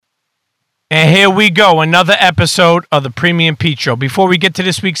And here we go, another episode of the Premium Pete Show. Before we get to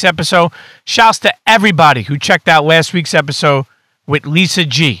this week's episode, shouts to everybody who checked out last week's episode with Lisa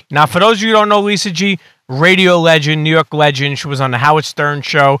G. Now, for those of you who don't know Lisa G, radio legend, New York legend. She was on the Howard Stern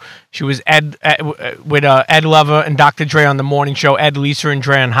show. She was with Ed Lover and Dr. Dre on the morning show. Ed, Lisa, and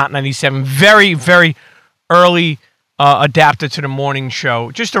Dre on Hot 97. Very, very early adapter to the morning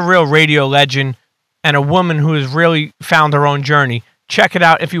show. Just a real radio legend and a woman who has really found her own journey. Check it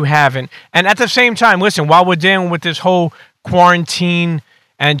out if you haven't. And at the same time, listen, while we're dealing with this whole quarantine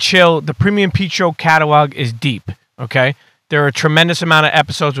and chill, the Premium Pete Show catalog is deep, okay? There are a tremendous amount of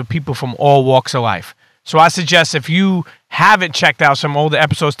episodes with people from all walks of life. So I suggest if you haven't checked out some older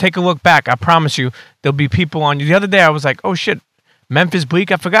episodes, take a look back. I promise you, there'll be people on you. The other day, I was like, oh, shit, Memphis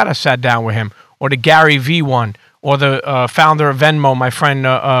Bleak, I forgot I sat down with him. Or the Gary V one, or the founder of Venmo, my friend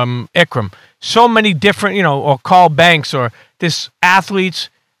Ikram. So many different, or Carl Banks, or this athletes,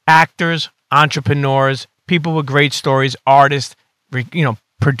 actors, entrepreneurs, people with great stories, artists,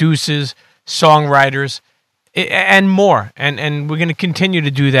 producers, songwriters, and more. And we're going to continue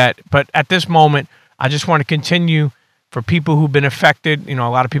to do that. But at this moment, I just want to continue for people who've been affected. A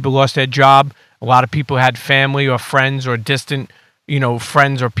lot of people lost their job. A lot of people had family or friends or distant,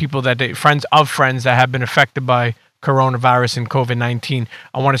 friends or people friends of friends that have been affected by coronavirus and COVID-19.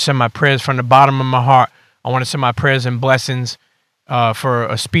 I want to send my prayers from the bottom of my heart. I want to send my prayers and blessings for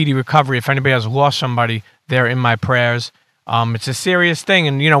a speedy recovery. If anybody has lost somebody, they're in my prayers. It's a serious thing,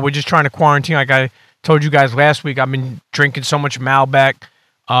 and we're just trying to quarantine. Like I told you guys last week, I've been drinking so much Malbec.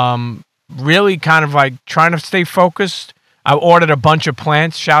 Really kind of like trying to stay focused. I ordered a bunch of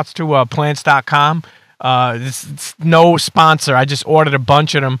plants. Shouts to plants.com. It's no sponsor. I just ordered a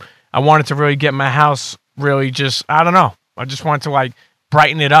bunch of them. I wanted to really get my house really just, I don't know. I just wanted to like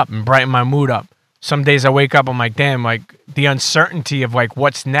brighten it up and brighten my mood up. Some days I wake up, I'm like, damn, like the uncertainty of like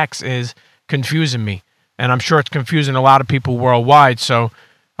what's next is confusing me. And I'm sure it's confusing a lot of people worldwide. So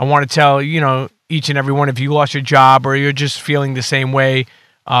I want to tell, each and every one, if you lost your job or you're just feeling the same way,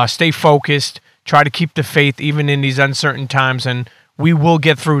 stay focused, try to keep the faith even in these uncertain times, and we will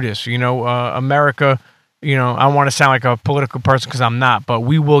get through this. America, I want to sound like a political person because I'm not, but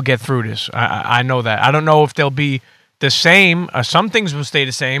we will get through this. I know that. I don't know if they'll be the same. Some things will stay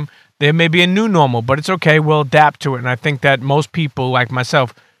the same. There may be a new normal, but it's okay. We'll adapt to it, and I think that most people, like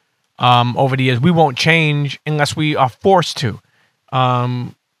myself, over the years, we won't change unless we are forced to.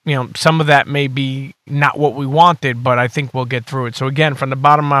 Some of that may be not what we wanted, but I think we'll get through it. So again, from the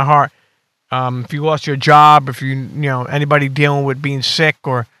bottom of my heart, if you lost your job, if anybody dealing with being sick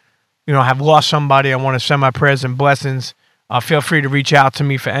or, have lost somebody, I want to send my prayers and blessings. Feel free to reach out to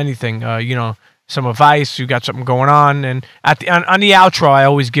me for anything. Some advice, you got something going on. And on the outro, I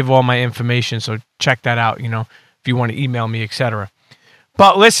always give all my information. So check that out, if you want to email me, etc.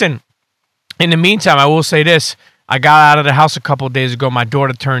 But listen, in the meantime, I will say this. I got out of the house a couple of days ago. My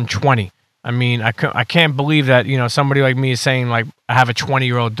daughter turned 20. I mean, I can't believe that, somebody like me is saying, like, I have a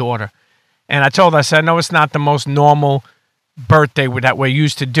 20-year-old daughter. And I told her, I said, no, it's not the most normal birthday that we're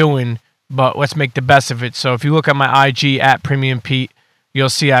used to doing, but let's make the best of it. So if you look at my IG at Premium Pete, you'll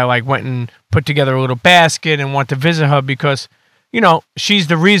see I, went and put together a little basket and want to visit her because, she's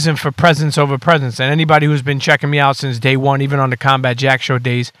the reason for presence over presence. And anybody who's been checking me out since day one, even on the Combat Jack Show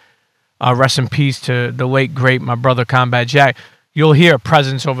days, rest in peace to the late, great, my brother, Combat Jack. You'll hear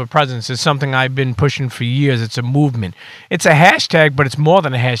presence over presence. It's something I've been pushing for years. It's a movement. It's a hashtag, but it's more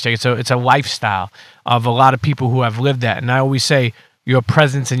than a hashtag. It's a lifestyle of a lot of people who have lived that. And I always say your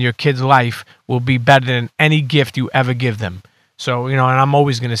presence in your kid's life will be better than any gift you ever give them. So, and I'm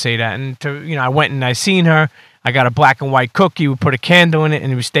always going to say that. And, I went and I seen her. I got a black and white cookie. We put a candle in it,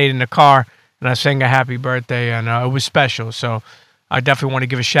 and we stayed in the car. And I sang a happy birthday, and it was special. So I definitely want to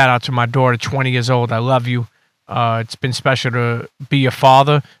give a shout out to my daughter, 20 years old. I love you. It's been special to be a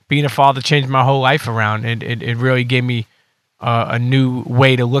father. Being a father changed my whole life around. It really gave me a new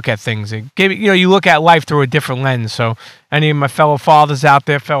way to look at things. It gave you look at life through a different lens. So any of my fellow fathers out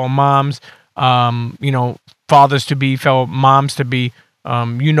there, fellow moms, fathers to be, fellow moms to be,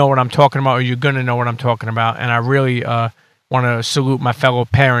 you know what I'm talking about, or you're gonna know what I'm talking about. And I really want to salute my fellow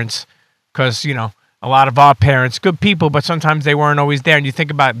parents because a lot of our parents, good people, but sometimes they weren't always there. And you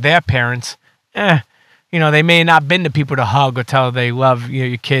think about their parents, they may not have been the people to hug or tell they love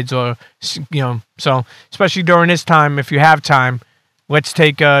your kids or, so especially during this time, if you have time, let's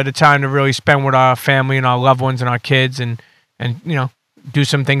take the time to really spend with our family and our loved ones and our kids and do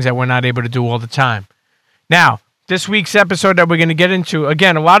some things that we're not able to do all the time. Now, this week's episode that we're going to get into,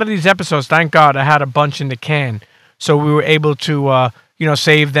 again, a lot of these episodes, thank God, I had a bunch in the can. So we were able to,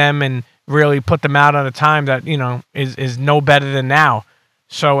 save them and really put them out at a time that, is no better than now.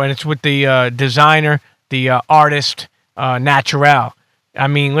 So, and it's with the designer, the artist, Naturel. I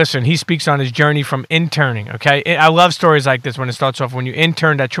mean, listen, he speaks on his journey from interning, okay? I love stories like this when it starts off. When you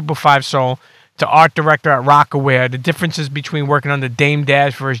interned at 555 Soul to art director at Rocawear, the differences between working under Dame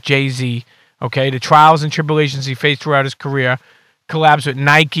Dash versus Jay-Z, okay? The trials and tribulations he faced throughout his career, collabs with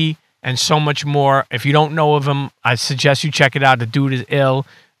Nike, and so much more. If you don't know of him, I suggest you check it out. The dude is ill.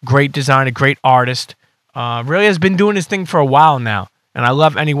 Great designer, great artist. Really has been doing his thing for a while now. And I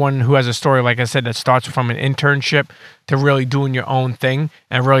love anyone who has a story, like I said, that starts from an internship to really doing your own thing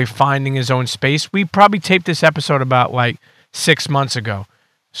and really finding his own space. We probably taped this episode about like 6 months ago.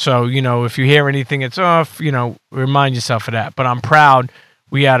 So, you know, if you hear anything, it's off, you know, remind yourself of that. But I'm proud.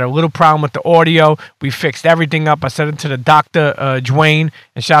 We had a little problem with the audio. We fixed everything up. I sent it to the doctor, Dwayne,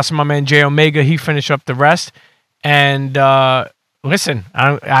 and shout out to my man, J Omega. He finished up the rest. And listen,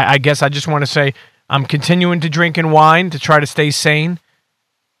 I guess I just want to say, I'm continuing to drink and wine to try to stay sane.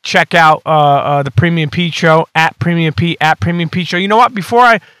 Check out the Premium Pete Show at Premium Pete at Premium Pete Show. You know what? Before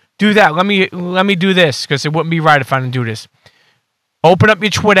I do that, let me do this because it wouldn't be right if I didn't do this. Open up your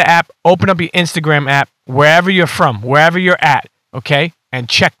Twitter app. Open up your Instagram app. Wherever you're from, wherever you're at, okay, and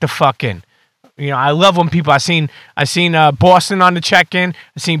check the fuck in. You know, I love when people. I seen Boston on the check-in.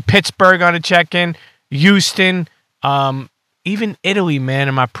 I seen Pittsburgh on the check-in. Houston. Even Italy, man,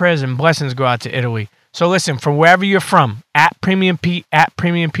 and my prayers and blessings go out to Italy. So listen, from wherever you're from, at Premium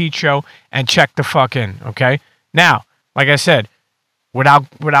Pete Show, and check the fuck in, okay? Now, like I said,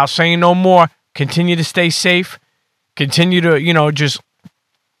 without saying no more, continue to stay safe. Continue to, you know, just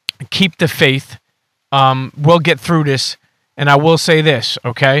keep the faith. We'll get through this. And I will say this,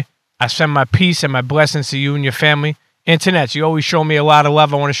 okay? I send my peace and my blessings to you and your family. Internets, you always show me a lot of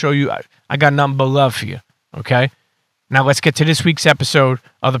love. I want to show you I got nothing but love for you, okay? Now let's get to this week's episode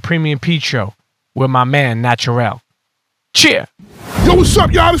of the Premium Pete Show with my man, Naturel. CHEA! Yo, what's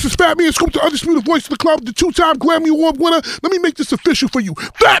up, y'all? This is Fat Man Scoop, the undisputed voice of the club, the two-time Grammy Award winner. Let me make this official for you.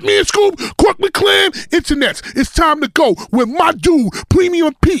 Fat Man Scoop, Corkman Clan, Internets. It's time to go with my dude,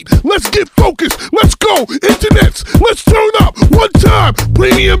 Premium Pete. Let's get focused. Let's go, Internets. Let's turn up one time,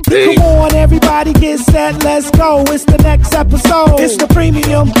 Premium Pete. Come on, everybody get set. Let's go. It's the next episode. It's the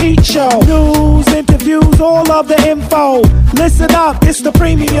Premium Pete Show. News, interviews, all of the info. Listen up, it's the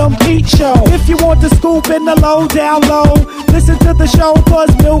Premium Pete Show. If you want the scoop in the low, down low, listen to the show,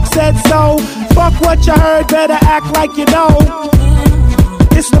 cause Milk said so. Fuck what you heard, better act like you know.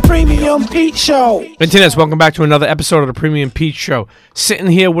 It's the Premium Pete Show. Internets, welcome back to another episode of the Premium Pete Show. Sitting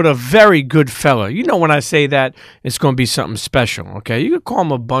here with a very good fella. You know when I say that, it's going to be something special, okay? You could call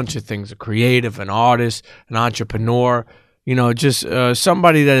him a bunch of things, a creative, an artist, an entrepreneur, you know, just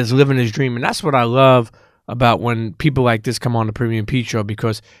somebody that is living his dream. And that's what I love about when people like this come on the Premium Pete Show,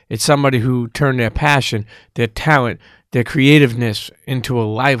 because it's somebody who turned their passion, their talent, their creativeness into a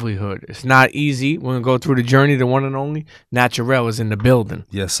livelihood. It's not easy. We're going to go through the journey. The one and only Naturel is in the building.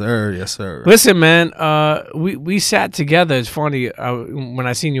 Yes, sir. Yes, sir. Listen, man, we sat together. It's funny, when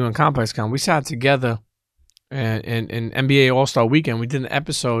I seen you in ComplexCon, we sat together in NBA All-Star Weekend. We did an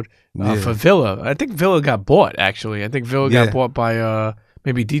episode for Villa. I think Villa got bought, actually. I think Villa got bought by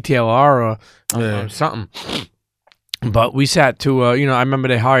maybe DTLR or something. But we sat to, you know, I remember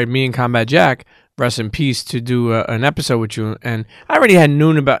they hired me and Combat Jack, rest in peace, to do an episode with you. And I already had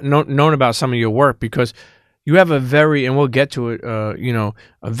known about some of your work, because you have a very, and we'll get to it, you know,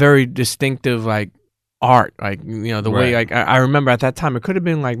 a very distinctive, like, art. Like, you know, the way, like, I remember at that time, it could have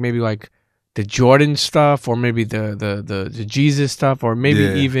been like maybe like the Jordan stuff, or maybe the Jesus stuff, or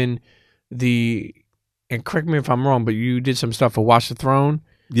maybe even the, and correct me if I'm wrong, but you did some stuff for Watch the Throne.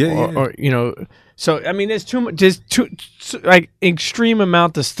 Or you know, so I mean, there's too like extreme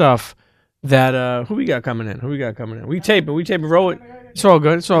amount of stuff that who we got coming in? We taping, roll it. It's all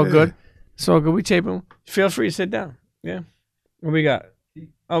good. It's all good. We taping. Feel free to sit down. Yeah. What we got?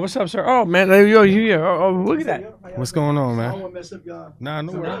 Oh, what's up, sir? Oh man, yo, you here? Oh, look at that. What's going on, man? I don't want to mess up y'all. Nah,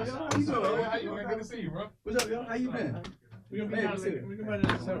 no worries. Good to see you, bro. What's up, y'all? How you been? I can wait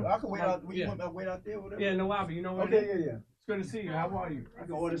out. We can wait out there, whatever. Yeah, no lobby. You know what? Okay, yeah. It's good to see you. How are you? I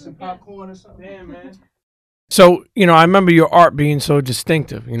can order some popcorn or something. Damn, man. So, you know, I remember your art being so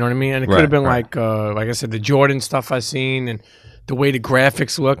distinctive, you know what I mean? And it could have been like I said, the Jordan stuff I seen and the way the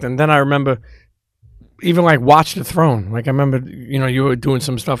graphics looked. And then I remember even like Watch the Throne. Like I remember, you know, you were doing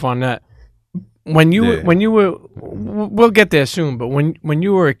some stuff on that. When you were, we'll get there soon, but when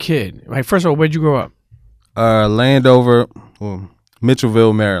you were a kid, like, first of all, where'd you grow up? Landover,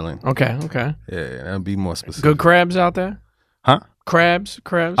 Mitchellville, Maryland. Okay. Yeah, that'd be more specific. Good crabs out there? Huh? Crabs?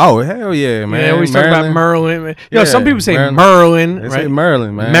 Oh, hell yeah, man. Yeah, we talk about Maryland. Yeah, some people say Merlin, they right? say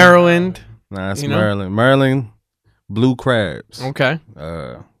Maryland, man. Maryland. Nah, it's you know? Maryland. Maryland, blue crabs. Okay.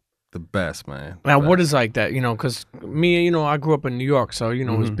 The best, man. Now, what is like that? Because me, I grew up in New York, so it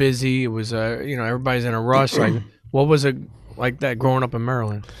was busy. It was, everybody's in a rush. Like, what was it like that growing up in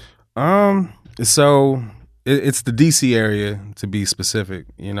Maryland? So it's the DC area, to be specific.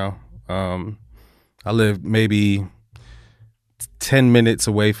 I live maybe 10 minutes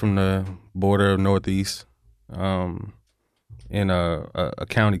away from the border of Northeast, in a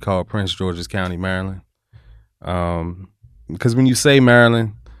county called Prince George's County, Maryland. Because when you say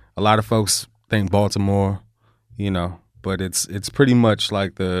Maryland, a lot of folks think Baltimore, but it's pretty much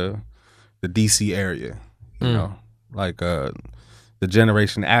like the DC area, like the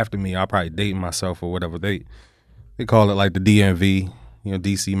generation after me. I'll probably date myself or whatever. They call it like the DMV,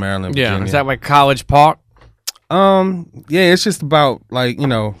 DC, Maryland, Virginia. Yeah, is that like College Park? Yeah, it's just about like,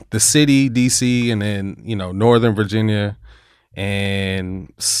 the city, DC, and then, Northern Virginia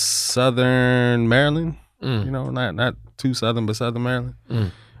and Southern Maryland. Not too Southern, but Southern Maryland.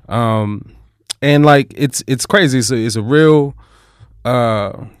 And like it's crazy. It's a real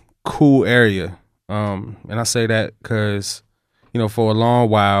cool area. And I say that because, for a long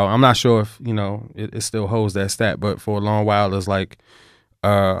while, I'm not sure if, it still holds that stat, but for a long while it's like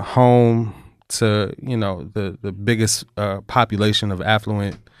home to, the biggest population of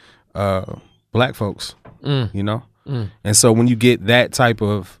affluent black folks, And so when you get that type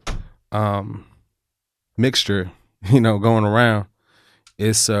of mixture, going around,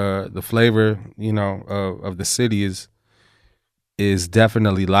 it's the flavor, of the city is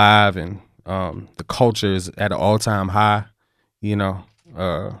definitely live, and the culture is at an all-time high, and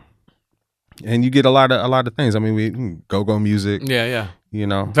you get a lot of things. I mean, we go music. Yeah.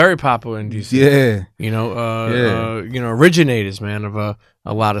 Yeah. Very popular in DC. Yeah. Originators, man, of a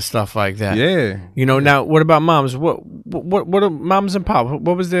lot of stuff like that. Yeah. Now what about moms? What are moms and pops?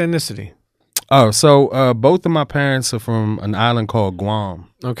 What was their ethnicity? Oh, so both of my parents are from an island called Guam.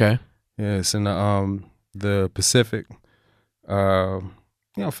 Okay. Yeah, it's in the Pacific.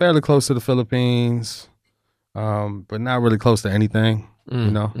 Fairly close to the Philippines, but not really close to anything.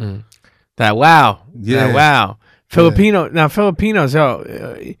 That wow. Yeah. That wow. Filipino. Now Filipinos.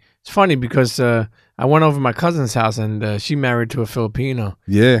 It's funny because I went over to my cousin's house and she married to a Filipino.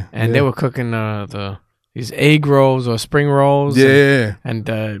 Yeah. And they were cooking these egg rolls or spring rolls. Yeah. And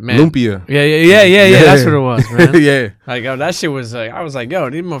man, lumpia. Yeah. That's what it was, man. Yeah. Like, that shit was like, I was like, yo,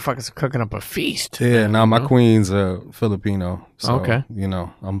 these motherfuckers are cooking up a feast. Yeah. Now my queen's Filipino. So, okay.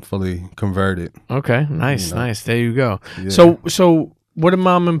 I'm fully converted. Okay. Nice. There you go. Yeah. So what did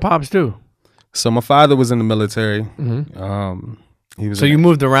mom and pops do? So my father was in the military. He was. So you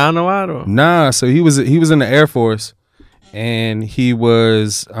moved around a lot, or? Nah. So he was in the Air Force, and he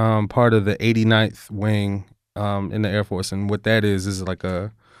was part of the 89th wing in the Air Force. And what that is like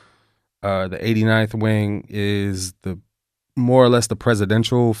the 89th wing is the more or less the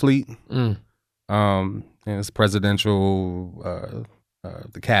presidential fleet. And it's presidential,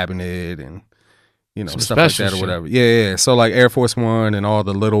 the cabinet, and Some stuff like special that or shit. whatever. Yeah. So like Air Force One and all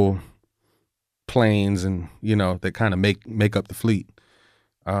the little planes and that kind of make up the fleet.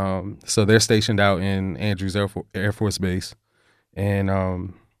 So they're stationed out in Andrews Air Force Base, and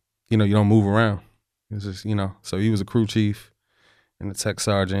you don't move around. It's just So he was a crew chief and a tech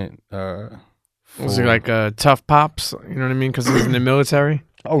sergeant. Was he like tough pops? You know what I mean? Because he was in the military.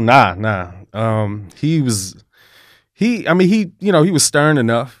 Oh nah. He was stern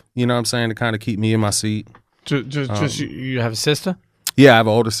enough. You know what I'm saying, to kind of keep me in my seat. Just you have a sister? Yeah, I have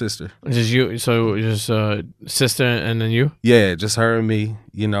an older sister. Just you? So just sister and then you? Yeah, just her and me.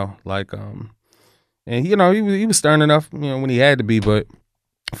 And he was stern enough, when he had to be, but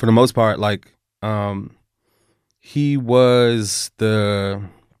for the most part, like he was the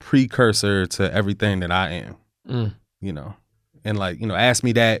precursor to everything that I am. And ask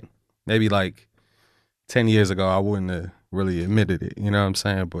me that maybe like 10 years ago, I wouldn't have really admitted it. You know what I'm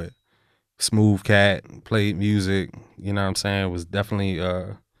saying? But smooth cat, played music, was definitely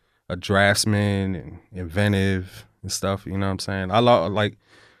a draftsman and inventive and stuff, I'm saying?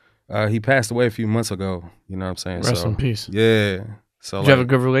 He passed away a few months ago, Rest in peace. Yeah. So Did you have a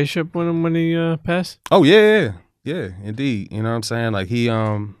good relationship with him when he passed? Oh yeah, indeed. You know what I'm saying? Like he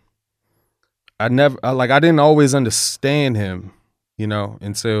I didn't always understand him,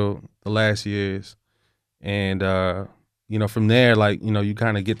 until the last years. And from there, you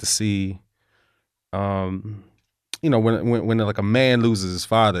kind of get to see when like a man loses his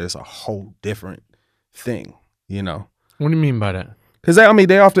father, it's a whole different thing, What do you mean by that? Because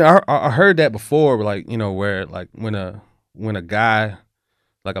they often I heard that before, where like when a guy,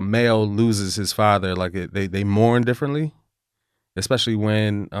 like a male, loses his father, like they mourn differently, especially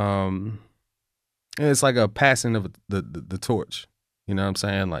when it's like a passing of the torch. You know what I'm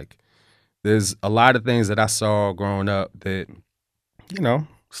saying? Like, there's a lot of things that I saw growing up that,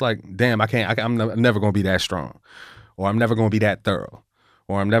 it's like, damn, I'm never going to be that strong, or I'm never going to be that thorough,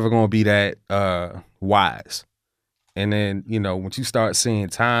 or I'm never going to be that wise. And then, once you start seeing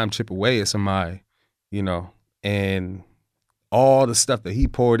time chip away at somebody, and all the stuff that he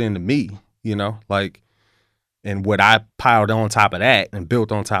poured into me, like, and what I piled on top of that and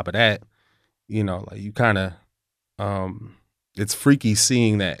built on top of that, like you kind of, it's freaky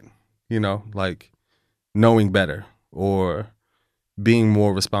seeing that, like knowing better or being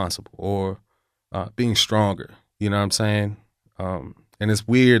more responsible or being stronger, you know what I'm saying? And it's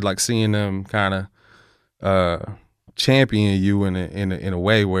weird, like seeing them kind of champion you in a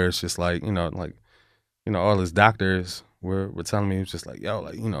way where it's just like, all his doctors were telling me, it's just like, yo,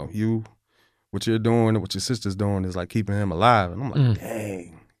 like, what you're doing and what your sister's doing is like keeping him alive. And I'm like,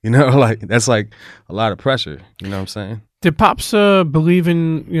 dang, like that's like a lot of pressure. You know what I'm saying? Did Pops believe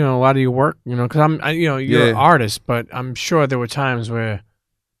in, a lot of your work? Because you're an artist, but I'm sure there were times where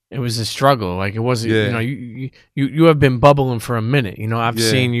it was a struggle. Like it wasn't, you have been bubbling for a minute. I've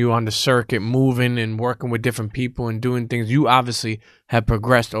seen you on the circuit moving and working with different people and doing things. You obviously have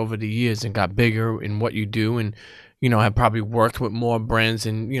progressed over the years and got bigger in what you do, and have probably worked with more brands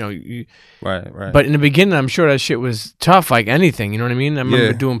and, Right. But in the beginning, I'm sure that shit was tough, like anything. You know what I mean? I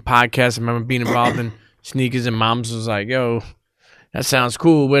remember doing podcasts. I remember being involved in sneakers, and moms was like, yo, that sounds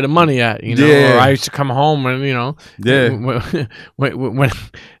cool. Where the money at? Or I used to come home and, when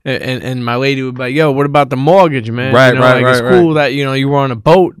and my lady would be like, yo, what about the mortgage, man? Right. It's cool that, you were on a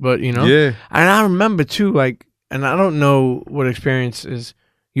boat, but, Yeah. And I remember too, like, and I don't know what experiences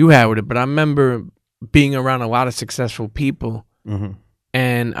you had with it, but I remember being around a lot of successful people,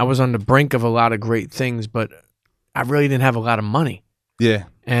 and I was on the brink of a lot of great things, but I really didn't have a lot of money. Yeah.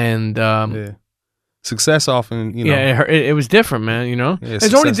 And success often, it was different, man.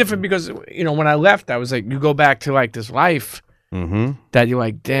 It's only different because when I left, I was like, you go back to like this life that you're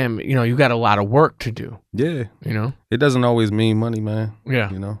like, damn, you got a lot of work to do. Yeah. It doesn't always mean money, man.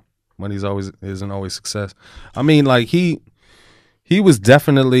 Yeah. Money isn't always success. I mean, like he was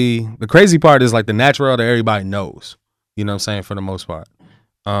definitely, the crazy part is like the Naturel that everybody knows, you know what I'm saying, for the most part,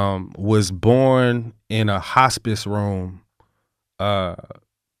 was born in a hospice room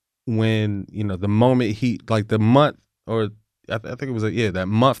when, the moment he, like the month, or I think it was, that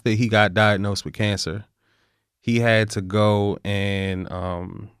month that he got diagnosed with cancer, he had to go and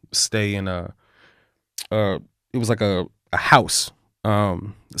stay in it was like a house,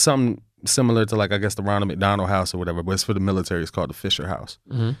 something similar to like, I guess the Ronald McDonald House or whatever, but it's for the military. It's called the Fisher House.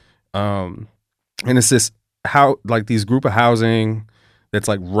 And it's this like these group of housing that's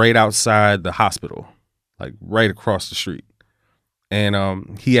like right outside the hospital, like right across the street.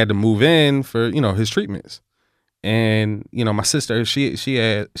 And he had to move in for, his treatments. And, my sister, she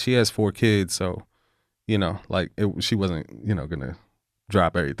has 4 kids. So, like she wasn't, gonna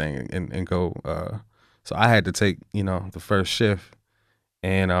drop everything and go. So I had to take, the first shift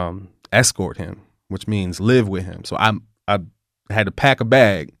and escort him, which means live with him. So I had to pack a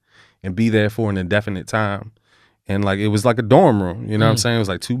bag and be there for an indefinite time. And like it was like a dorm room, you know what I'm saying? It was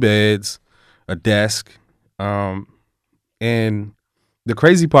like 2 beds, a desk. And the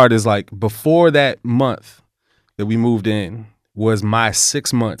crazy part is like before that month that we moved in was my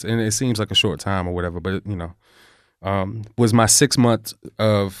 6 months, and it seems like a short time or whatever, but was my 6 months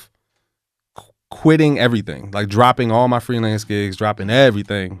of quitting everything, like dropping all my freelance gigs, dropping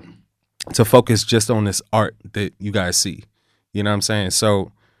everything to focus just on this art that you guys see. You know what I'm saying?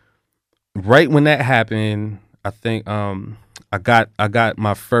 So right when that happened, I think I got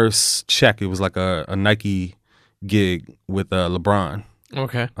my first check. It was like a Nike gig with LeBron.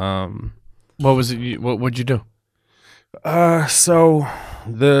 Okay. What was it? What'd you do? So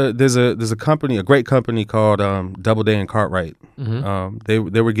there's a company, a great company called Doubleday and Cartwright. They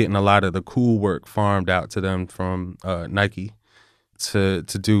were getting a lot of the cool work farmed out to them from Nike to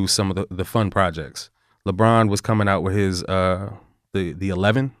do some of the fun projects. LeBron was coming out with his the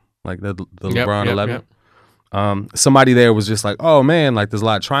 11, like the LeBron 11. Yep. Somebody there was just like, oh man, like there's a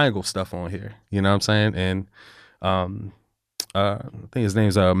lot of triangle stuff on here. You know what I'm saying? And I think his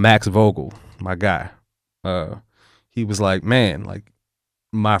name's Max Vogel, my guy. He was like, man, like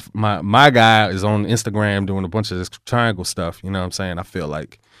my guy is on Instagram doing a bunch of this triangle stuff. You know what I'm saying? I feel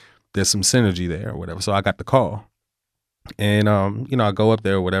like there's some synergy there or whatever. So I got the call, and I go up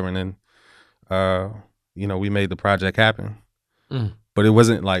there or whatever, and then we made the project happen. But it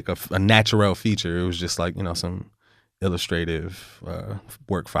wasn't like a Naturel feature. It was just like some illustrative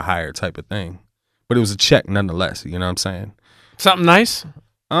work for hire type of thing. But it was a check nonetheless. You know what I'm saying? Something nice.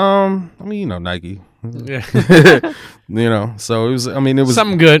 I mean, Nike. Yeah. So it was. I mean, it was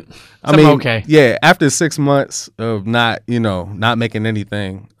something good. Something okay. Yeah. After 6 months of not making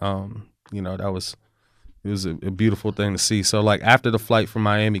anything, it was a beautiful thing to see. So like after the flight from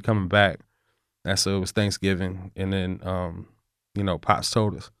Miami coming back, it was Thanksgiving, and then Pops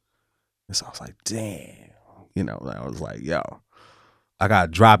told us, and so I was like, damn, I was like, yo, I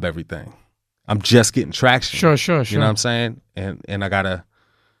gotta drop everything. I'm just getting traction. Sure. You know what I'm saying? And I gotta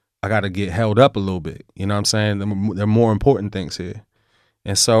get held up a little bit. You know what I'm saying? There are more important things here.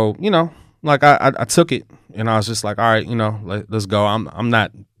 And so, like I took it, and I was just like, all right, let's go. I'm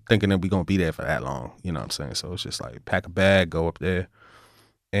not thinking that we're gonna be there for that long. You know what I'm saying? So it's just like pack a bag, go up there.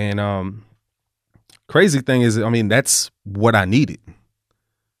 And crazy thing is, I mean, that's what I needed.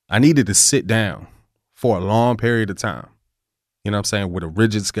 I needed to sit down for a long period of time. You know what I'm saying? With a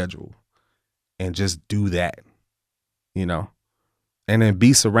rigid schedule. And just do that, and then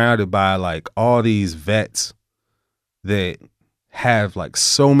be surrounded by like all these vets that have like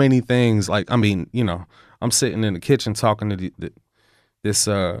so many things. Like, I mean, I'm sitting in the kitchen talking to this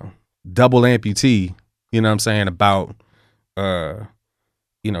double amputee, you know what I'm saying, about,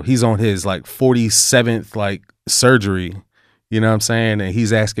 he's on his like 47th like surgery, you know what I'm saying? And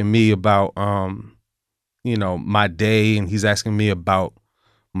he's asking me about, my day, and he's asking me about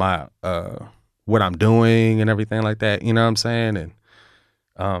my, what I'm doing and everything like that, you know what I'm saying?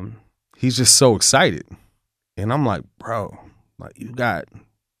 And he's just so excited. And I'm like, bro, like you got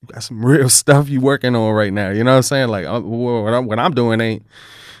some real stuff you working on right now, you know what I'm saying? Like what I'm doing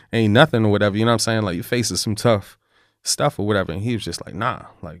ain't nothing or whatever, you know what I'm saying? Like you're facing some tough stuff or whatever. And he was just like, nah,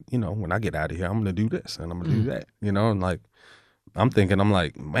 like, when I get out of here, I'm gonna do this and I'm gonna do that, and like I'm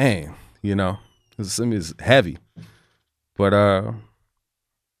like, man, this is heavy. But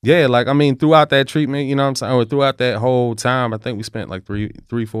yeah, like, I mean, throughout that treatment, you know what I'm saying, or throughout that whole time, I think we spent like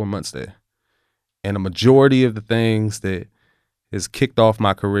 4 months there. And the majority of the things that has kicked off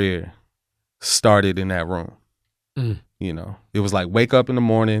my career started in that room. It was like wake up in the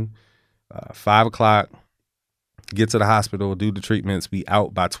morning, 5 o'clock, get to the hospital, do the treatments, be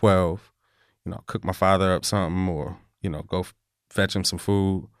out by 12, cook my father up something or, go fetch him some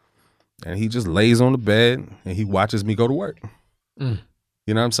food. And he just lays on the bed and he watches me go to work.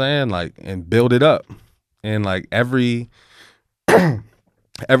 You know what I'm saying? Like, and build it up. And like every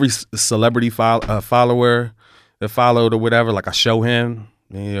celebrity follower that followed or whatever, like I show him,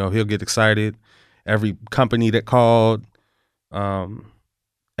 and, he'll get excited. Every company that called,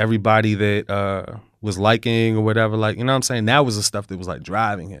 everybody that was liking or whatever, like, you know what I'm saying? That was the stuff that was like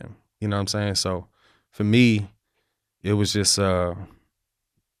driving him. You know what I'm saying? So for me, it was just,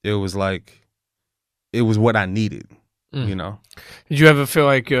 it was what I needed. Did you ever feel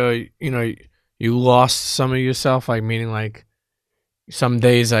like you lost some of yourself, like meaning like some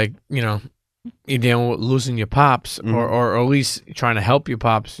days, like you're dealing with losing your pops, or at least trying to help your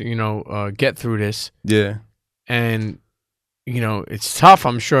pops get through this, and it's tough,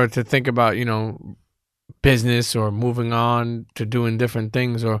 I'm sure, to think about business or moving on to doing different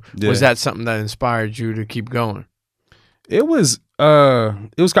things, or was that something that inspired you to keep going? It was I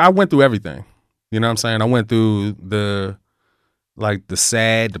went through everything. You know what I'm saying? I went through the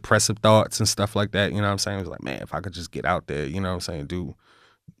sad, depressive thoughts and stuff like that. You know what I'm saying? It was like, man, if I could just get out there, you know what I'm saying, do,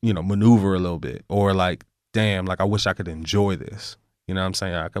 maneuver a little bit. Or like, damn, like I wish I could enjoy this. You know what I'm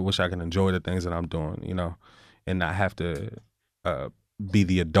saying? I wish I could enjoy the things that I'm doing, and not have to be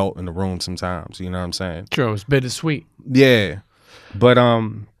the adult in the room sometimes. You know what I'm saying? Sure, it's bittersweet. Yeah. But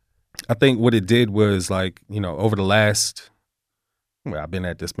I think what it did was like, over the last, I've been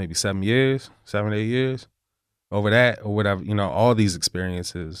at this maybe 7, 8 years. Over that or whatever, all these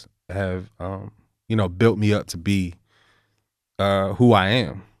experiences have, built me up to be who I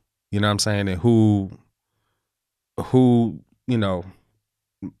am. You know what I'm saying? And who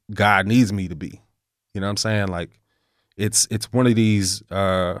God needs me to be. You know what I'm saying? Like, it's one of these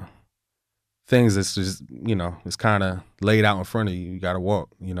things that's just, it's kind of laid out in front of you. You got to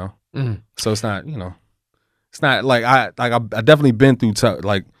walk, So it's not, it's not like I definitely been through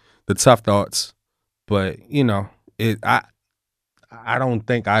the tough thoughts, but I don't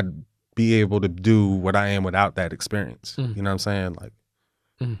think I'd be able to do what I am without that experience. You know what I'm saying? Like,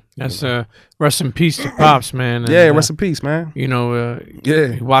 that's rest in peace to Pops, man. And, rest in peace, man.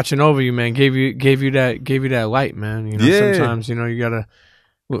 Watching over you, man, gave you that light, man. Sometimes you gotta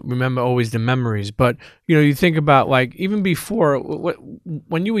remember always the memories. But you think about like even before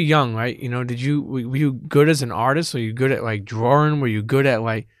when you were young, right? Were you good as an artist? Were you good at like drawing? Were you good at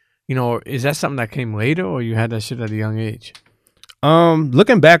like is that something that came later, or you had that shit at a young age?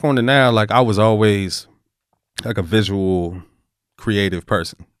 Looking back on it now, like I was always like a visual creative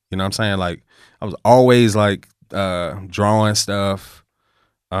person. You know what I'm saying? Like I was always like drawing stuff,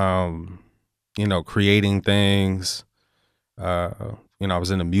 you know, creating things. You know, I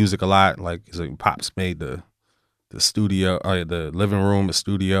was into music a lot. Like Pops made the studio, the living room, the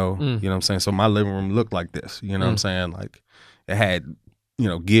studio. You know what I'm saying? So my living room looked like this. You know what I'm saying? Like it had, you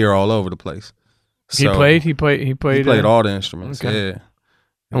know, gear all over the place. He So played He played all the instruments. Okay. Yeah.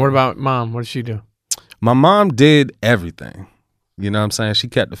 And what about mom? What did she do? My mom did everything. You know what I'm saying? She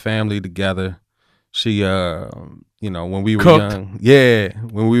kept the family together. She, you know, when we were Cooked. young,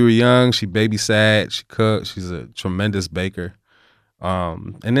 when we were young, she babysat, she cooked. She's a tremendous baker.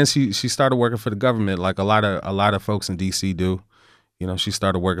 And then she started working for the government, like a lot of folks in DC do. You know, she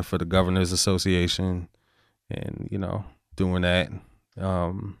started working for the Governors Association, and you know, doing that.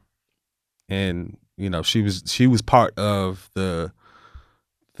 And you know, she was part of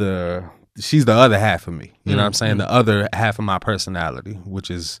she's the other half of me. You know what I'm saying? The other half of my personality,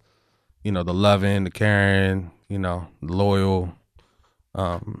 which is, you know, the loving, the caring, you know, loyal,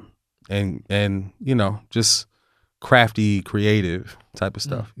 and you know, just crafty, creative type of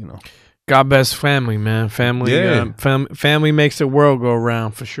stuff, you know. God bless family, man. Family, family makes the world go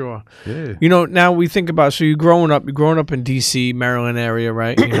around for sure. Yeah. You know, now we think about, so you're growing up in D.C., Maryland area,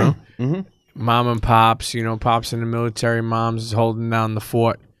 right? You know, mom and pops, you know, pops in the military, mom's is holding down the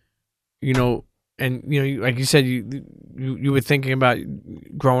fort. You know, and you know, like you said, you were thinking about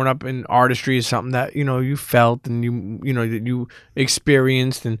growing up in artistry is something that, you know, you felt and you know that you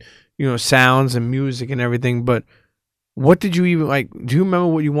experienced, and you know, sounds and music and everything. But what did you even like? Do you remember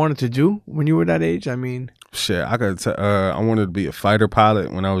what you wanted to do when you were that age? I mean, shit, I wanted to be a fighter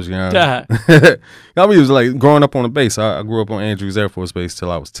pilot when I was young. I mean, it was like growing up on the base. I grew up on Andrews Air Force Base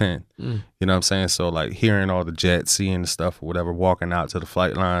till I was 10. You know what I'm saying? So like hearing all the jets, seeing the stuff or whatever, walking out to the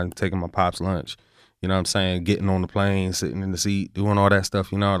flight line, taking my pop's lunch, you know what I'm saying? Getting on the plane, sitting in the seat, doing all that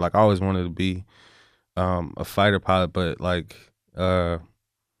stuff, you know, like I always wanted to be a fighter pilot, but like, you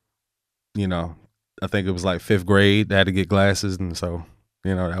know, I think it was like 5th grade. I had to get glasses, and so,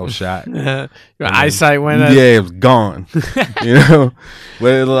 you know, that was shot. Your eyesight went up. Yeah, it was gone. You know,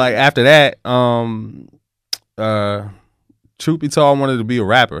 but like after that, truth be told, I wanted to be a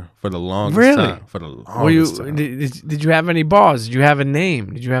rapper for the longest time. For the longest time. Did you have any bars? Did you have a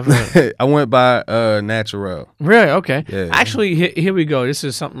name? Did you have a? I went by Naturel. Really? Okay. Yeah. Actually, here we go. This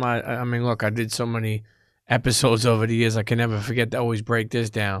is something I mean, look, I did so many episodes over the years, I can never forget to always break this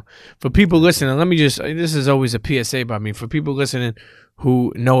down. For people listening, this is always a PSA by me. For people listening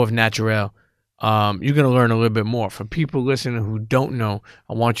who know of Naturel, you're going to learn a little bit more. For people listening who don't know,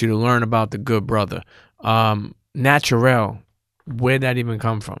 I want you to learn about the good brother. Naturel, where'd that even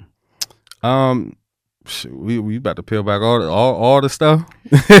come from? We about to peel back all the stuff.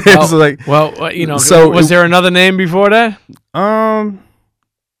 You know, so was there another name before that?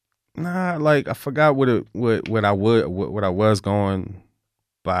 Nah, like I forgot what I was going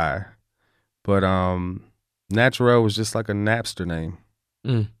by, but Naturel was just like a Napster name.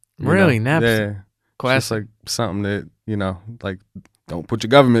 Really, know? Napster? Yeah, classic. Just like something that, you know, like don't put your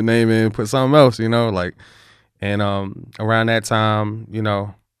government name in, put something else, you know, like. And around that time, you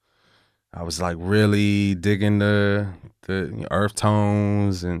know, I was like really digging the earth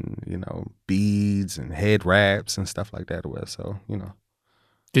tones and, you know, beads and head wraps and stuff like that. So, you know.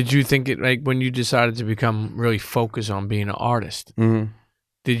 Did you think it, like when you decided to become really focused on being an artist,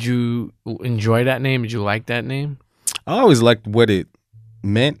 did you enjoy that name? Did you like that name? I always liked what it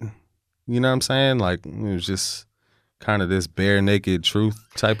meant. You know what I'm saying? Like it was just kind of this bare naked truth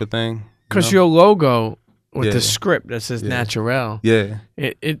type of thing. Because your logo with the script that says Naturel, I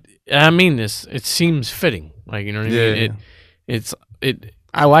mean this, it seems fitting. Like, you know what I mean?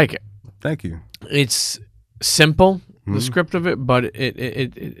 I like it. Thank you. It's simple. The script of it, but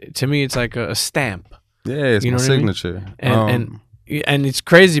it to me it's like a stamp. Yeah, it's my signature. I mean? And it's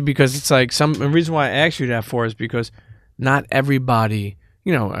crazy because it's like the reason why I asked you that for is because not everybody,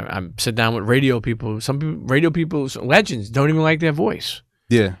 you know, I sit down with radio people. Some people, radio people's legends don't even like their voice.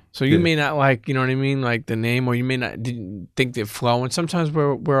 Yeah. So you may not like, you know what I mean, like the name, or you may not didn't think they flow. And sometimes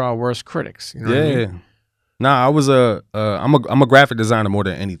we're our worst critics. You know what I mean? Nah, I'm a graphic designer more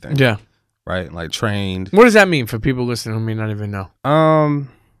than anything. Yeah. Right, like trained. What does that mean for people listening who may not even know?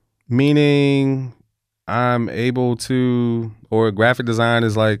 Meaning I'm able to, or graphic design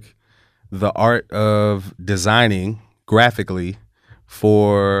is like the art of designing graphically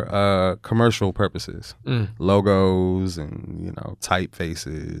for commercial purposes, logos and, you know,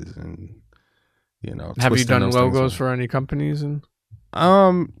 typefaces and, you know. Have you done logos for any companies? And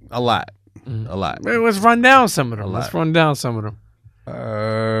a lot, a lot. Let's run down some of them.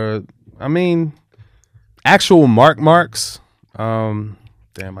 I mean, actual marks, Damn,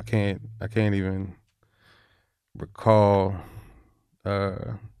 I can't even recall.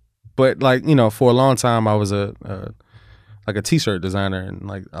 But like, you know, for a long time I was a t-shirt designer, and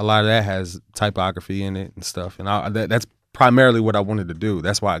like a lot of that has typography in it and stuff. And that's primarily what I wanted to do.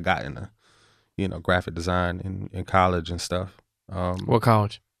 That's why I got into, you know, graphic design in college and stuff. What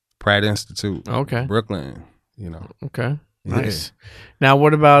college? Pratt Institute. Okay. Brooklyn, you know. Okay. Yeah. Nice. Now,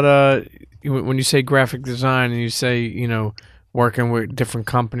 what about when you say graphic design and you say, you know, working with different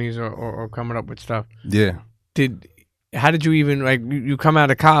companies or coming up with stuff? Yeah. How did you even, like, you come out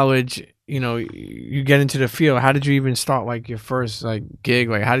of college, you know, you get into the field. How did you even start, like, your first, like, gig?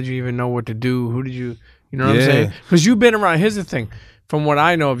 Like, how did you even know what to do? Who did you know what I'm saying? Because you've been around. Here's the thing. From what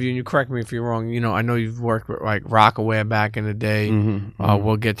I know of you, and you correct me if you're wrong, you know, I know you've worked with, like, Rocawear back in the day.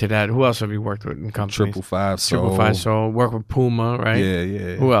 We'll get to that. Who else have you worked with in companies? 555 Soul. 555 Soul. Work with Puma, right?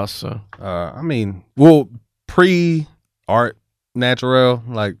 Yeah. Who else? I mean, well, pre-art, Naturel,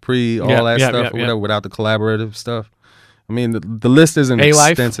 like all that stuff or whatever, without the collaborative stuff. I mean, the list isn't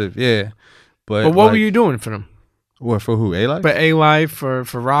extensive. Yeah. But what were you doing for them? What, for who? A-Life? For A-Life, for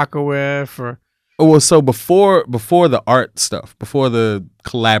Rocawear, for... Oh, well, so before the art stuff, before the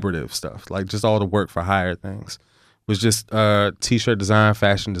collaborative stuff, like just all the work for hire things, was just t-shirt design,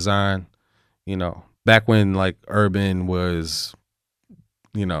 fashion design, you know, back when like urban was,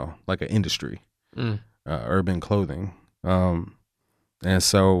 you know, like an industry, urban clothing. And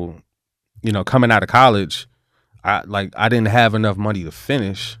so, you know, coming out of college, I didn't have enough money to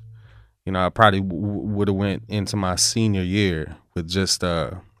finish. You know, I probably would have went into my senior year with just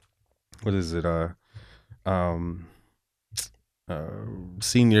what is it?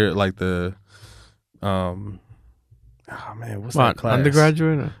 Senior, like the oh man, what's that class?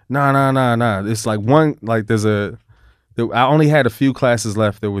 Undergraduate? No. It's like one, like I only had a few classes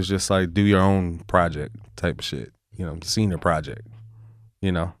left that was just like do your own project type of shit. You know, senior project.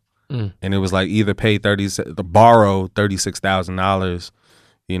 You know, and it was like either borrow $36,000,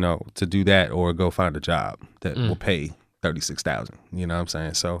 you know, to do that, or go find a job that will pay $36,000. You know what I'm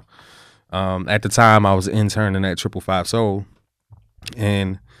saying? So. At the time, I was interning at 555 Soul,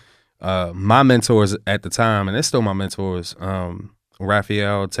 and my mentors at the time, and they're still my mentors,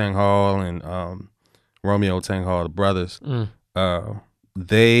 Raphael Tang Hall and Romeo Tang Hall, the brothers,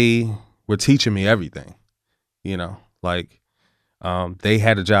 they were teaching me everything, you know, like they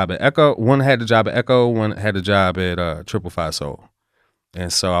had a job at Echo. One had a job at Echo, one had a job at 555 Soul.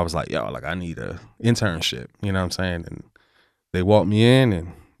 And so I was like, yo, like I need a internship, you know what I'm saying? And they walked me in,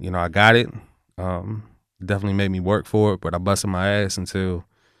 and you know, I got it. Definitely made me work for it, but I busted my ass until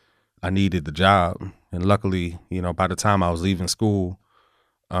I needed the job. And luckily, you know, by the time I was leaving school,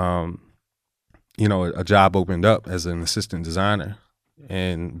 you know, a job opened up as an assistant designer.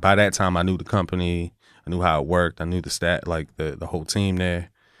 And by that time, I knew the company, I knew how it worked, I knew the whole team there.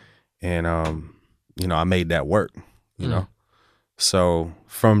 And, you know, I made that work, you know. So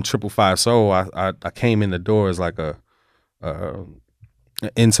from 555 Soul, I came in the door as like a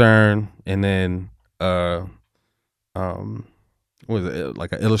intern, and then what was it,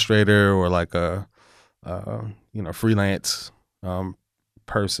 like an illustrator or like a you know, freelance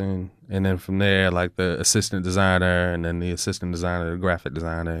person, and then from there like the assistant designer, and then the assistant designer, the graphic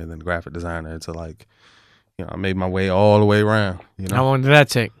designer, and then the graphic designer, to like, you know, I made my way all the way around, you know. How long did that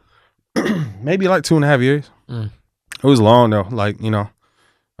take? Maybe like 2.5 years. It was long though, like, you know,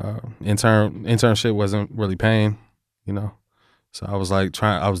 internship wasn't really paying, you know. So I was like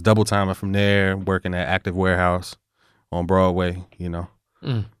I was double timing from there, working at Active Warehouse on Broadway, you know,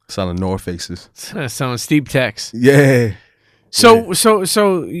 selling North Faces. Selling steep techs. Yeah. So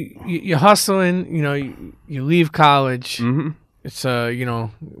you're hustling, you know, you leave college. It's you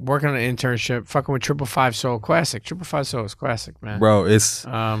know, working on an internship, fucking with 555 Soul. Classic. 555 Soul is classic, man. Bro, it's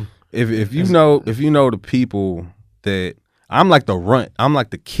if you know the people that I'm like I'm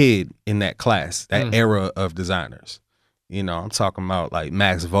like the kid in that class, that era of designers. You know, I'm talking about like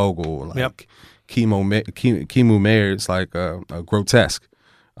Max Vogel, like Kimu Mayer's, like Grotesque.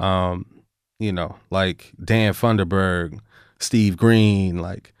 You know, like Dan Funderburg, Steve Green.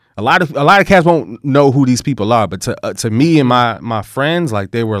 Like a lot of cats won't know who these people are, but to me and my friends,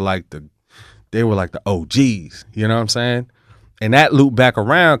 like they were like the OGs. You know what I'm saying? And that looped back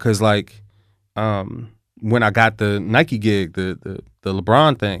around because like when I got the Nike gig, the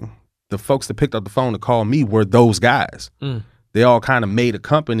LeBron thing, the folks that picked up the phone to call me were those guys. They all kind of made a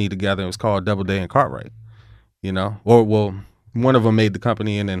company together. It was called Doubleday and Cartwright, you know? Or, well, one of them made the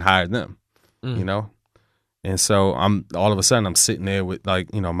company and then hired them, you know? And so all of a sudden I'm sitting there with like,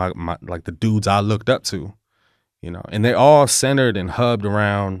 you know, my like the dudes I looked up to, you know? And they all centered and hubbed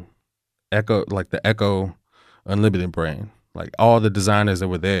around Echo, like the Echo Unlimited brand, Like all the designers that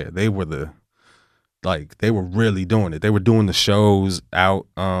were there, they were really doing it. They were doing the shows out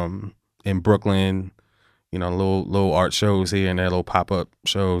in Brooklyn, you know, little art shows here and there, little pop-up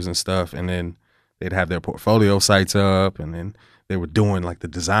shows and stuff. And then they'd have their portfolio sites up, and then they were doing like the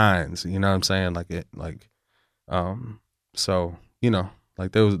designs, you know what I'm saying? So, you know,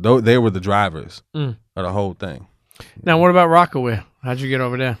 like they were the drivers of the whole thing. Now, what about Rocawear? How'd you get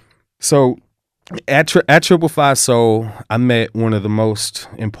over there? So at 555 Soul, I met one of the most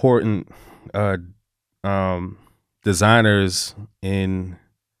important designers in,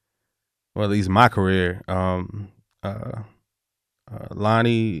 well, at least my career,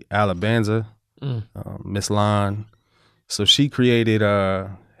 Lonnie Alabanza, Miss Lon. So she created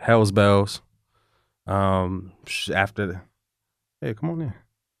Hell's Bells. Hey, come on in.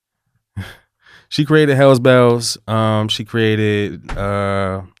 She created Hell's Bells. She created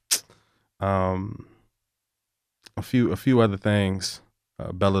a few other things.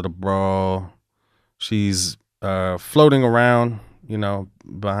 Bella the Brawl. She's floating around, you know,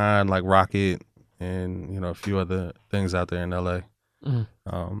 behind like Rocket and, you know, a few other things out there in LA.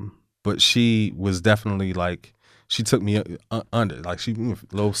 But she was definitely like, she took me under, like she a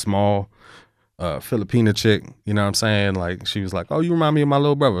little small Filipina chick, you know what I'm saying? Like she was like, oh, you remind me of my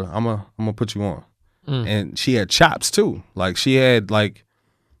little brother. I'm gonna put you on. And she had chops too. Like she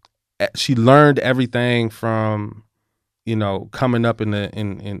learned everything from, you know, coming up in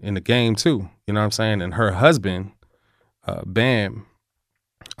the game too. You know what I'm saying? And her husband, Bam,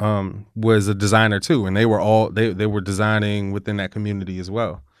 was a designer too, and they were designing within that community as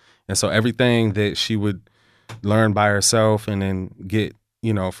well. And so everything that she would learn by herself and then get,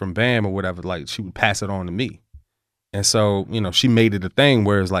 you know, from Bam or whatever, like she would pass it on to me. And so, you know, she made it a thing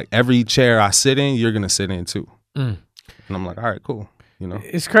where it's like every chair I sit in, you're gonna sit in too. And I'm like, all right, cool. You know,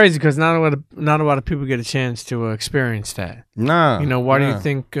 it's crazy because not a lot of people get a chance to experience that. Nah, you know, why do you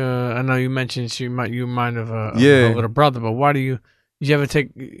think? I know you mentioned you mind of a little brother, but why did you ever take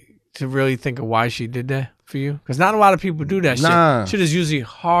to really think of why she did that for you? Because not a lot of people do that shit. Shit is usually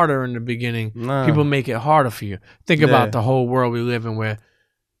harder in the beginning. People make it harder for you. Think about the whole world we live in where,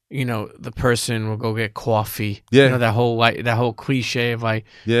 you know, the person will go get coffee. You know, that whole cliche of like,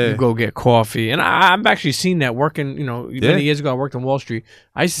 you go get coffee. And I've actually seen that working, you know, many years ago I worked on Wall Street.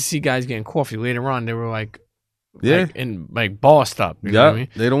 I used to see guys getting coffee. Later on, they were like bossed up. You know what I mean?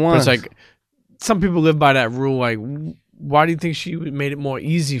 They don't want. But it's like, some people live by that rule. Like, why do you think she made it more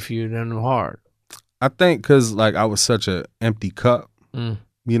easy for you than hard? I think because like I was such an empty cup. You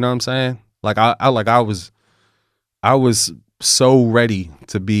know what I'm saying? Like I was so ready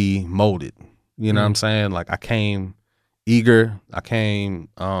to be molded. You know what I'm saying? Like I came eager. I came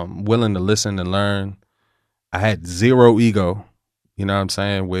willing to listen and learn. I had zero ego. You know what I'm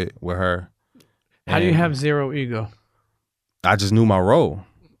saying with her. How do you have zero ego? I just knew my role.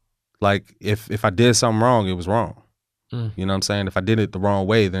 Like if I did something wrong, it was wrong. You know what I'm saying? If I did it the wrong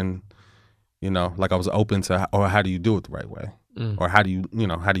way, then, you know, like I was open to, or how do you do it the right way? Or how do you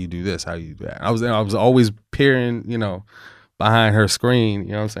do this? How do you do that? I was always peering, you know, behind her screen,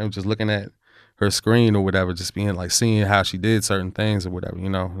 you know what I'm saying? Just looking at her screen or whatever, just being like, seeing how she did certain things or whatever, you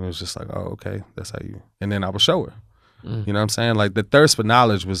know? And it was just like, oh, okay, that's how you, and then I would show her. You know what I'm saying? Like the thirst for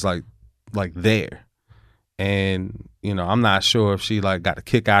knowledge was like there. And, you know, I'm not sure if she like got a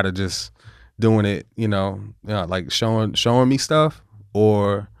kick out of just doing it, you know, like showing me stuff,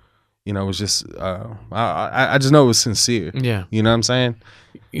 or, you know, it was just I just know it was sincere. Yeah. You know what I'm saying?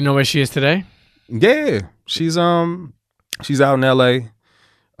 You know where she is today? Yeah. She's out in LA.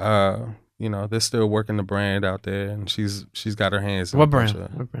 You know, they're still working the brand out there, and she's got her hands in What brand?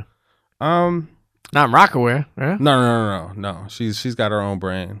 Not Rocawear, yeah? No. She's got her own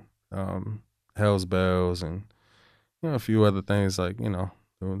brand. Hell's Bells and, you know, a few other things like, you know,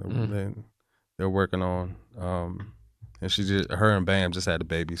 they're working on. And her and Bam just had a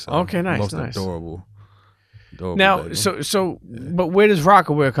baby. So okay, nice, most nice. Adorable now, baby. But where does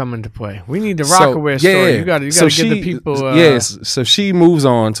Rocawear come into play? We need the Rocawear story. You got to give the people. Yes. So she moves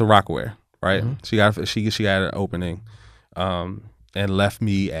on to Rocawear, right? She got an opening, and left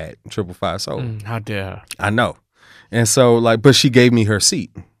me at 555 Soul. How dare her? I know. And so like, but she gave me her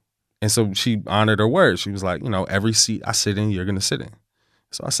seat, and so she honored her word. She was like, you know, every seat I sit in, you're gonna sit in.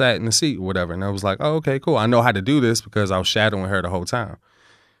 So I sat in the seat or whatever, and I was like, oh, okay, cool. I know how to do this because I was shadowing her the whole time.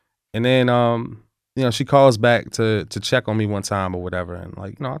 And then, you know, she calls back to check on me one time or whatever, and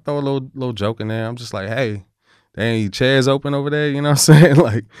like, you know, I throw a little joke in there. I'm just like, hey, there any chairs open over there? You know what I'm saying?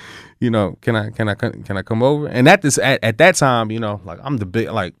 Like, you know, can I come over? And at that time, you know, like I'm the big,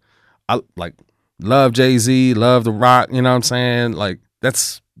 like, I like love Jay-Z, love The Rock. You know what I'm saying? Like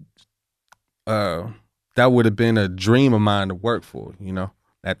that's that would have been a dream of mine to work for, you know,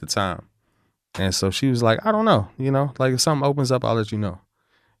 at the time. And so she was like, I don't know, you know, like if something opens up, I'll let you know.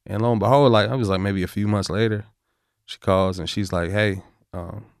 And lo and behold, like I was like maybe a few months later, she calls and she's like, hey,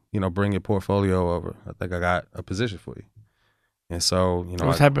 you know, bring your portfolio over. I think I got a position for you. And so, you know,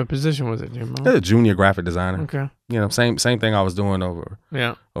 What type of position was it, Jim? a junior graphic designer. Okay. You know, same thing I was doing over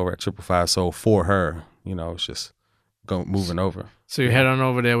Yeah. at 555. So for her, you know, it's just moving over. So you head on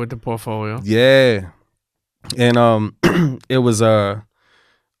over there with the portfolio. Yeah. And it was I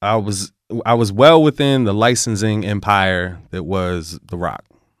was well within the licensing empire that was The Rock,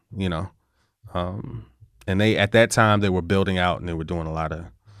 you know. And they at that time they were building out and they were doing a lot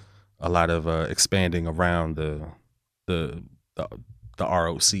of expanding around the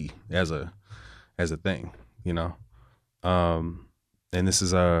ROC as a thing, you know. And this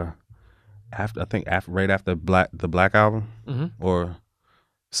is right after the Black album, or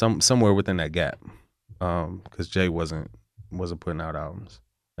somewhere within that gap, because Jay wasn't putting out albums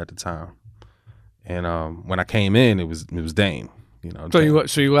at the time. And when I came in, it was Dame, you know.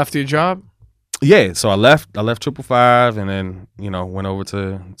 So you left your job? Yeah, so I left 555 and then, you know, went over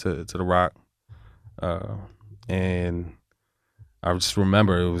to The Rock, and I just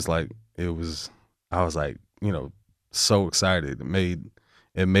remember I was like, you know, so excited. It made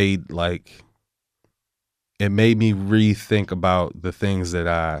me rethink about the things that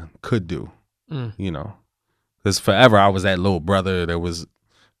I could do, you know, because forever I was that little brother that was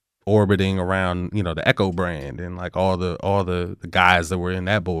orbiting around, you know, the Echo brand and like all the guys that were in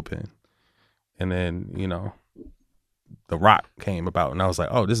that bullpen. And then, you know, The Rock came about and I was like,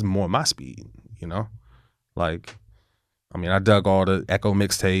 oh, this is more my speed, you know? Like, I mean, I dug all the Echo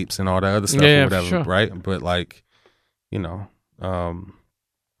mixtapes and all that other stuff or whatever, sure. Right? But like, you know,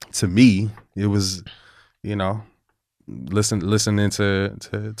 to me, it was, you know, listening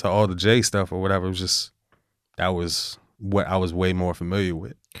to all the J stuff or whatever. It was just, that was what I was way more familiar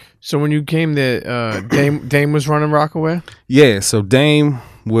with. So when you came there, Dame was running Rocawear? Yeah, so Dame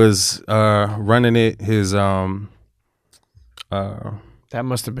was running it. His that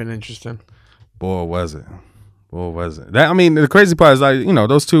must have been interesting. Boy, was it. That, I mean, the crazy part is, like, you know,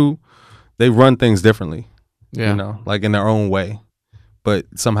 those two, they run things differently. Yeah. You know, like in their own way. But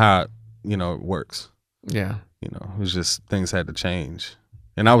somehow, you know, it works. Yeah. You know, it was just things had to change.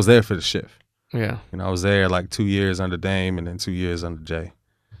 And I was there for the shift. Yeah. You know, I was there like 2 years under Dame and then 2 years under Jay.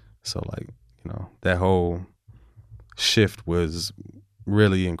 So, like, you know, that whole shift was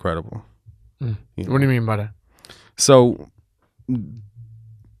really incredible. You know? What do you mean by that? So,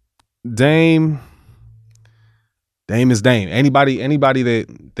 Dame is Dame. Anybody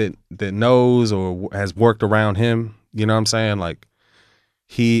that knows or has worked around him, you know what I'm saying? Like,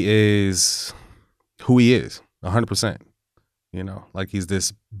 he is who he is, 100%. You know, like he's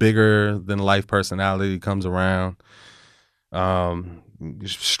this bigger than life personality, comes around,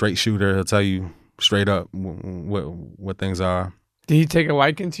 straight shooter. He'll tell you straight up what things are. Did he take a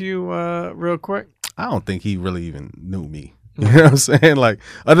liking to you real quick? I don't think he really even knew me. You know what I'm saying? Like,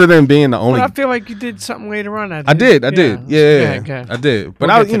 other than being the only. But I feel like you did something later on. I did. Yeah, I did. But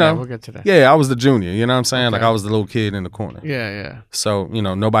we'll get to that. Yeah, I was the junior. You know what I'm saying? Okay. Like, I was the little kid in the corner. Yeah. So, you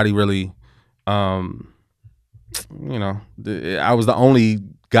know, nobody really, you know, I was the only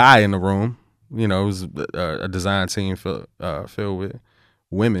guy in the room. You know, it was a design team filled with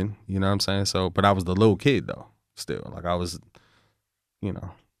women. You know what I'm saying? So, but I was the little kid though. Still, like, I was, you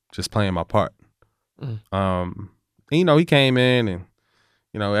know, just playing my part. And, you know, he came in and,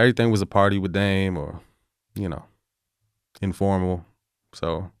 you know, everything was a party with Dame or, you know, informal.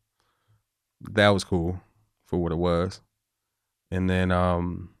 So that was cool for what it was. And then,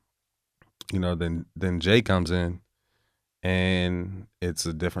 you know, then Jay comes in and it's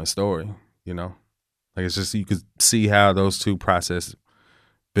a different story, you know. Like, it's just, you could see how those two process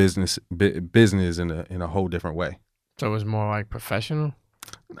business in a whole different way. So it was more like professional?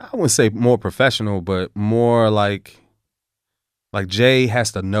 I wouldn't say more professional, but more like Jay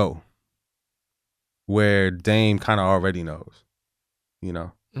has to know where Dame kind of already knows, you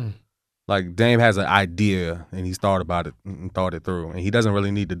know? Like, Dame has an idea and he's thought about it and thought it through, and he doesn't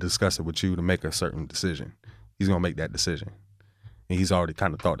really need to discuss it with you to make a certain decision. He's going to make that decision. And he's already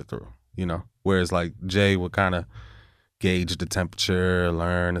kind of thought it through, you know? Whereas, like, Jay would kind of gauge the temperature,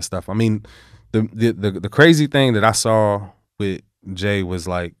 learn and stuff. I mean, the crazy thing that I saw with Jay was,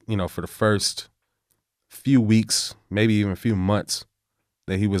 like, you know, for the first few weeks, maybe even a few months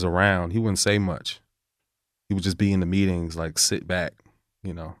that he was around, he wouldn't say much. He would just be in the meetings, like, sit back,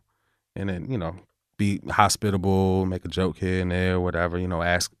 you know, and then, you know, be hospitable, make a joke here and there, whatever, you know,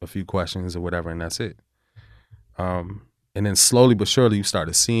 ask a few questions or whatever, and that's it. And then slowly but surely you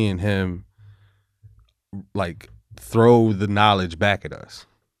started seeing him like throw the knowledge back at us,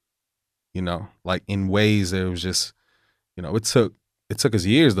 you know, like in ways that it was just, you know, it took us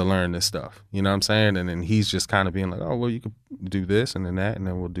years to learn this stuff, you know what I'm saying? And then he's just kind of being like, oh, well, you could do this and then that, and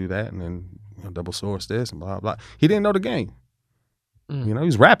then we'll do that, and then double source this and blah, blah. He didn't know the game. You know, he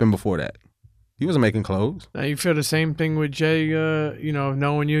was rapping before that. He wasn't making clothes. Now you feel the same thing with Jay, you know,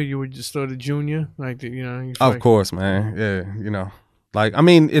 knowing you were just sort of junior, like, you know. You of course, man. Yeah, you know. Like, I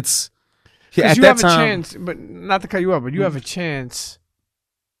mean, it's... Because you have a chance, but not to cut you off, but you have a chance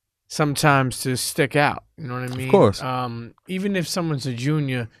sometimes to stick out. You know what I mean? Of course. Even if someone's a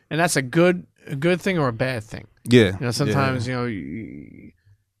junior, and that's a good thing or a bad thing. Yeah. You know, sometimes you know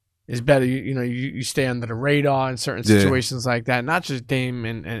it's better. You stay under the radar in certain situations like that. Not just Dame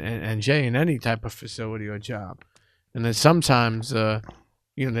and Jay in any type of facility or job. And then sometimes you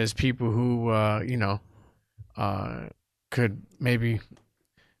know, there's people who you know could maybe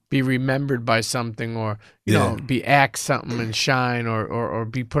be remembered by something, or you know, be asked something and shine, or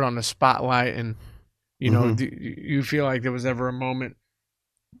be put on the spotlight. And you know, do you feel like there was ever a moment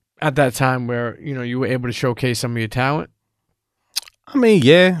at that time where, you know, you were able to showcase some of your talent? I mean,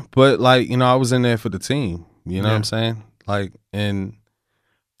 yeah, but like, you know, I was in there for the team. You know what I'm saying? Like, and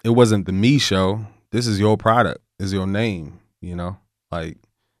it wasn't the me show. This is your product. This is your name. You know, like,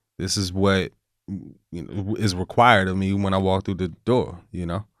 this is what, you know, is required of me when I walk through the door. You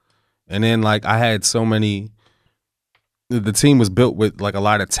know. And then, like, I had so many, the team was built with, like, a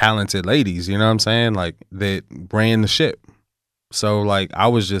lot of talented ladies, you know what I'm saying? Like, that ran the ship. So, like, I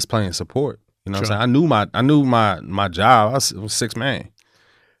was just playing support, you know what I'm saying? I knew my job. I was six man,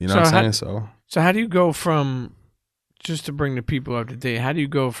 you know what I'm saying? So how do you go from, just to bring the people up to date, how do you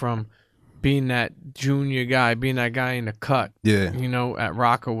go from being that junior guy, being that guy in the cut, you know, at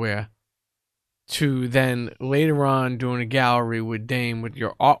Rocawear, to then later on doing a gallery with Dame with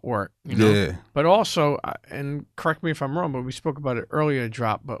your artwork, you know? But also, and correct me if I'm wrong, but we spoke about it earlier,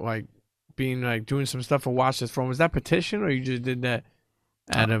 Drop, but like being like doing some stuff for Watch This Throne, was that petition, or you just did that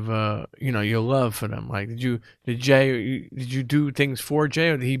out of you know, your love for them? Like, did you do things for Jay,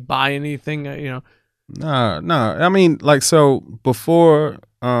 or did he buy anything, you know? No. I mean, like, so before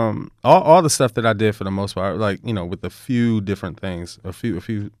all the stuff that I did for the most part, like, you know, with a few different things, a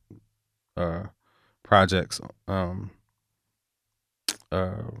few projects,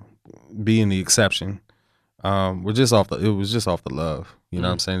 being the exception, it was just off the love, you know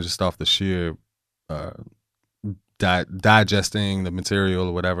what I'm saying, just off the sheer digesting the material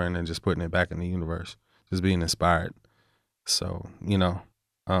or whatever, and then just putting it back in the universe, just being inspired. So, you know,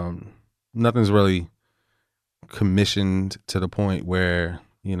 nothing's really commissioned to the point where,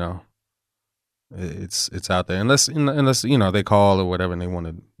 you know, it's out there, unless you know, they call or whatever and they want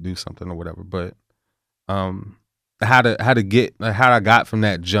to do something or whatever. But how I got from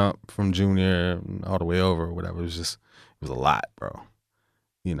that jump from junior all the way over or whatever, it was a lot, bro.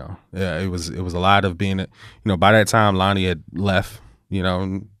 You know, yeah, it was a lot of being, you know, by that time Lonnie had left, you know,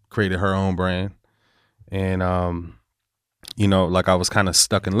 and created her own brand, and you know, like, I was kind of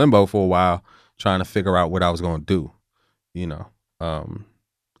stuck in limbo for a while trying to figure out what I was going to do. You know,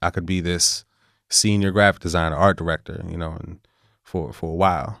 I could be this senior graphic designer, art director, you know, and for a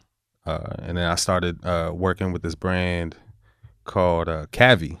while. And then I started working with this brand called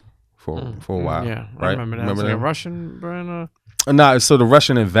Cavi for a while. Yeah, right? I remember that. Remember like a Russian brand? No, so the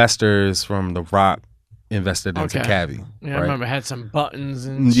Russian investors from The Rock invested into Cavi. Yeah, right? I remember it had some buttons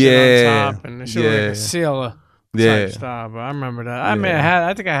and shit on top, and the shit was like a sailor type style. But I remember that. I mean,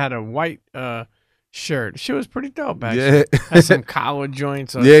 I think I had a white shirt. She was pretty dope, actually. Had some collar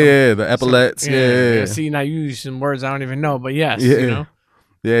joints. Or the epaulets. Yeah. See, now you use some words I don't even know, but yes, you know.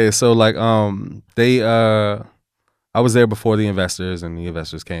 Yeah, so like they I was there before the investors, and the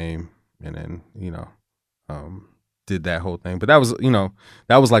investors came, and then, you know, did that whole thing. But that was, you know,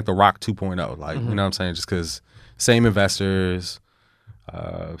 that was like the Rock 2.0, like, you know what I'm saying? Just because same investors,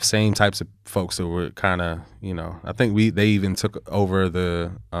 same types of folks that were kind of, you know, I think they even took over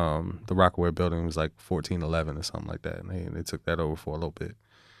the Rocawear building. It was like 1411 or something like that, and they took that over for a little bit.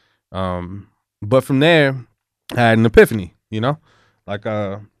 But from there, I had an epiphany, you know? Like,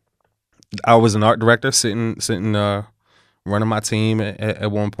 I was an art director sitting running my team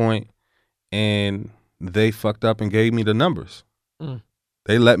at one point, and they fucked up and gave me the numbers.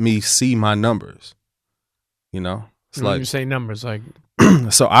 They let me see my numbers, you know? It's when you say numbers, like...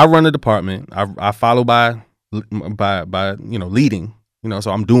 So I run a department. I follow by you know, leading, you know,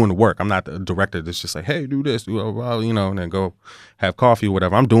 so I'm doing the work. I'm not the director that's just like, hey, do this, do blah, you know, and then go have coffee or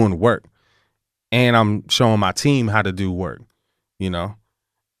whatever. I'm doing the work, and I'm showing my team how to do work, you know,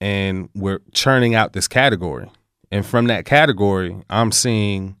 and we're churning out this category. And from that category, I'm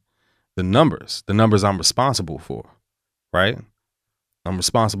seeing the numbers I'm responsible for, right? I'm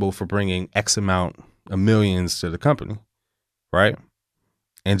responsible for bringing X amount of millions to the company, right?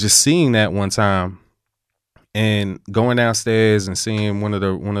 And just seeing that one time and going downstairs and seeing one of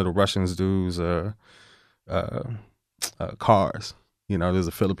the Russians dudes cars. You know, there's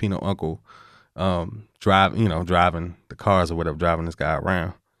a Filipino uncle driving the cars or whatever, driving this guy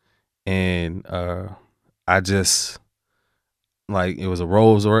around. And I just, like, it was a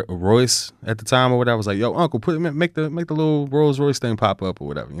Rolls Royce at the time or whatever. I was like, yo, uncle, make the little Rolls Royce thing pop up or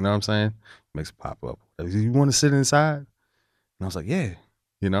whatever. You know what I'm saying? Makes it pop up. You want to sit inside? And I was like, yeah,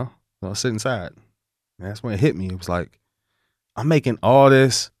 you know, I'll sit inside. And that's when it hit me. It was like, I'm making all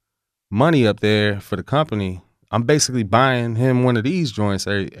this money up there for the company. I'm basically buying him one of these joints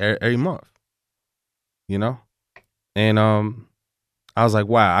every month, you know? And I was like,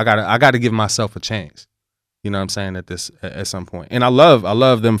 wow, I gotta give myself a chance. You know what I'm saying, at some point. And I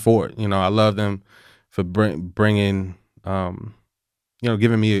love them for it. You know, I love them for bringing,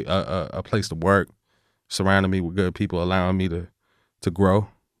 giving me a place to work, surrounding me with good people, allowing me to grow.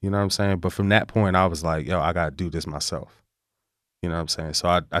 You know what I'm saying? But from that point, I was like, yo, I got to do this myself. You know what I'm saying?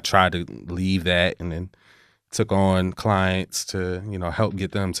 So I tried to leave that and then took on clients to, you know, help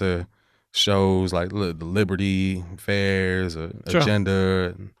get them to shows like the Liberty Fairs,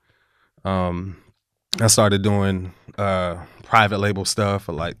 Agenda. And, I started doing private label stuff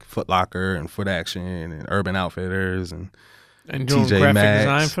for like Foot Locker and Foot Action and Urban Outfitters and doing TJ graphic Maxx.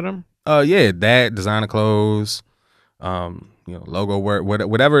 design for them? Yeah, that, designer clothes, logo work,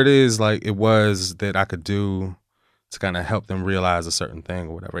 whatever it is, like it was that I could do to kind of help them realize a certain thing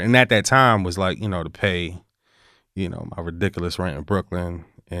or whatever. And at that time was like, you know, to pay, you know, my ridiculous rent in Brooklyn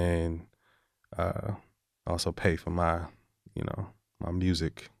and also pay for my, you know, my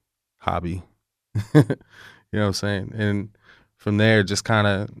music hobby. You know what I'm saying? And from there, it just kind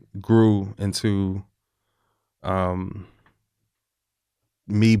of grew into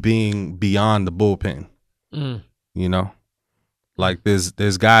me being beyond the bullpen. You know, like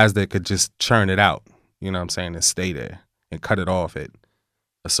there's guys that could just churn it out. You know what I'm saying? And stay there and cut it off at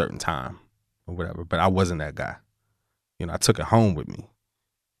a certain time or whatever. But I wasn't that guy. You know, I took it home with me.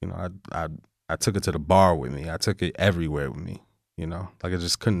 You know, I took it to the bar with me. I took it everywhere with me. You know, like I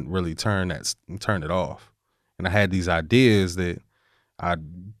just couldn't really turn it off. And I had these ideas that I'd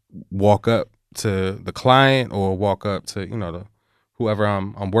walk up to the client or walk up to, you know, whoever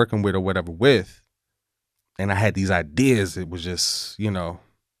I'm working with or whatever with. And I had these ideas. It was just, you know,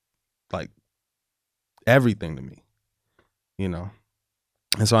 like everything to me, you know.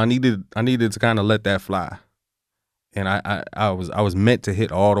 And so I needed to kind of let that fly. And I was meant to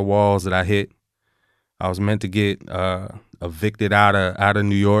hit all the walls that I hit. I was meant to get evicted out of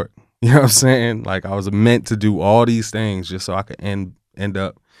New York. You know what I'm saying? Like I was meant to do all these things just so I could end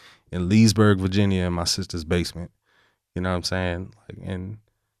up in Leesburg, Virginia, in my sister's basement. You know what I'm saying? Like, and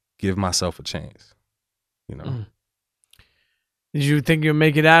give myself a chance. You know. Did you think you'd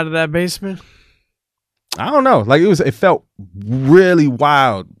make it out of that basement? I don't know. Like it felt really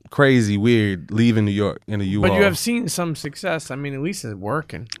wild, crazy, weird leaving New York in a U-Haul. But you have seen some success. I mean, at least it's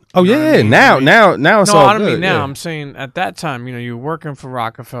working. Oh yeah, I mean? now it's all good. No, I don't mean now. Yeah. I'm saying at that time, you know, you were working for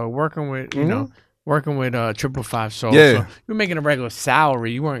Rocawear, working with, you know, working with 555 Soul. Yeah. So you were making a regular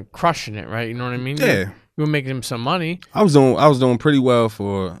salary. You weren't crushing it, right? You know what I mean? Yeah. You were making him some money. I was doing pretty well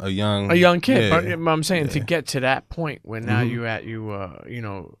for a young kid. Yeah. But I'm saying to get to that point where now you're at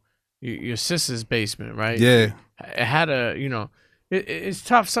your sister's basement, right? Yeah. It had a, you know, it's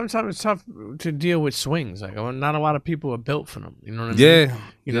tough. Sometimes it's tough to deal with swings. Like not a lot of people are built for them. You know what I mean? Yeah.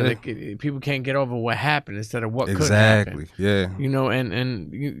 You know, people can't get over what happened instead of what could happen. Exactly. Yeah. You know,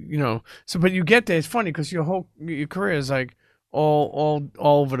 and you know, so but you get there. It's funny because your career is like all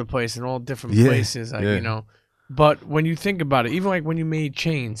over the place in all different places. Like you know, but when you think about it, even like when you made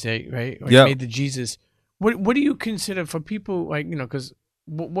Chains, right? Or you made the Jesus. What do you consider for people like, you know, because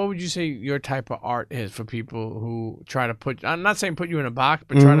what would you say your type of art is for people who try to put, I'm not saying put you in a box,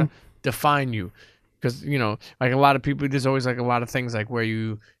 but try to define you? Because, you know, like a lot of people, there's always like a lot of things like where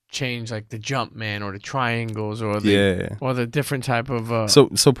you change like the jump man or the triangles or the different type of.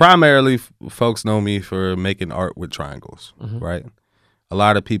 So primarily folks know me for making art with triangles, right? A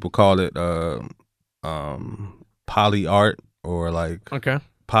lot of people call it poly art or like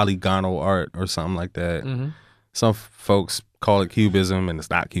polygonal art or something like that. Some folks call it cubism, and it's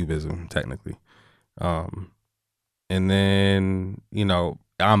not cubism technically. And then, you know,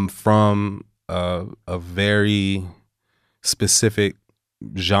 I'm from a very specific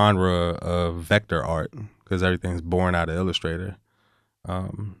genre of vector art because everything's born out of Illustrator.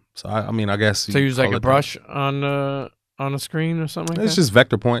 So I mean, I guess. So you use like a brush on on a screen or something like It's that? just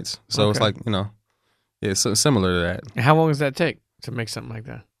vector points. So it's Okay. like, yeah, so similar to that. And how long does that take to make something like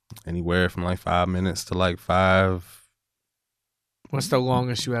that? Anywhere from like 5 minutes to like 5 What's the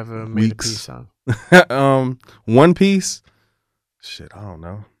longest you ever made weeks. a piece on? One piece. Shit, I don't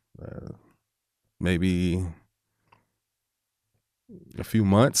know. Maybe a few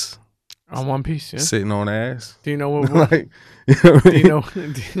months. On one piece, yeah. Sitting on ass. Do you know what? Like, do you know?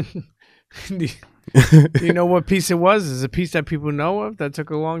 Do you know what piece it was? Is it a piece that people know of that took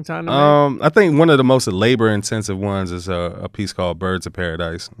a long time to make? I think one of the most labor-intensive ones is a piece called Birds of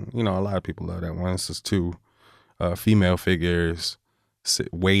Paradise. A lot of people love that one. It's just two female figures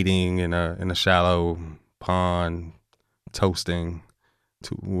waiting in a shallow pond, toasting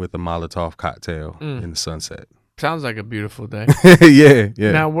with a Molotov cocktail in the sunset. Sounds like a beautiful day. Yeah.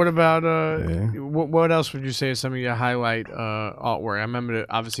 Now, what about what else would you say is some of your highlight artwork? I remember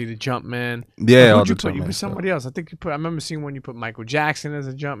obviously the Jumpman. Yeah, Who'd you put? You put somebody else. I think you put. I remember seeing when you put Michael Jackson as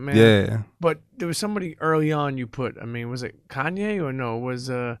a Jumpman. Yeah, but there was somebody early on you put. I mean, was it Kanye or no? It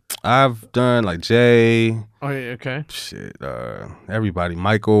was I've done like Jay. Oh yeah, okay. Shit, everybody.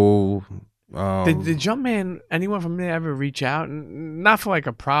 Michael. Did the Jumpman? Anyone from there ever reach out? Not for like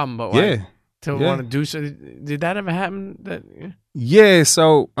a problem, but like, yeah. To want to do so. Did that ever happen? Yeah.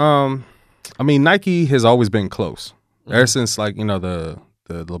 So, I mean, Nike has always been close ever since, like, the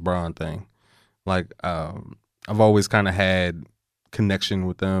LeBron thing. Like, I've always kind of had connection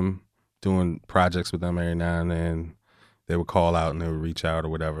with them, doing projects with them every now and then. They would call out and they would reach out or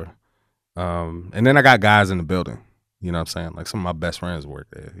whatever. And then I got guys in the building. You know what I'm saying? Like some of my best friends work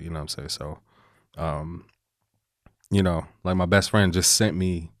there. You know what I'm saying? So, like my best friend just sent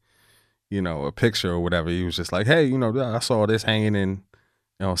me, a picture or whatever. He was just like, hey, I saw this hanging in,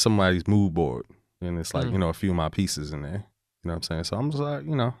 somebody's mood board. And it's like, a few of my pieces in there. You know what I'm saying? So I'm just like,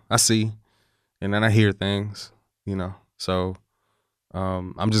 I see. And then I hear things, So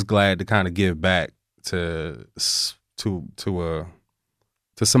I'm just glad to kind of give back to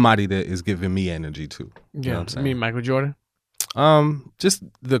somebody that is giving me energy too. You know what I'm saying? You mean Michael Jordan? Just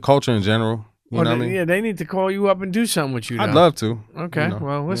the culture in general. You know what I mean? Yeah, they need to call you up and do something with you. I'd love to. Okay,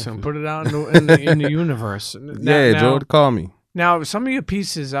 well, listen, put it out in the universe. Now, Jordan, call me. Now, some of your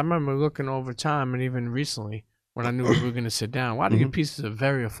pieces, I remember looking over time, and even recently, when I knew we were going to sit down, a lot of your pieces are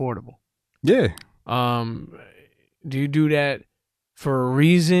very affordable. Yeah. Do you do that for a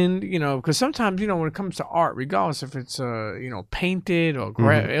reason? Because sometimes, when it comes to art, regardless if it's painted or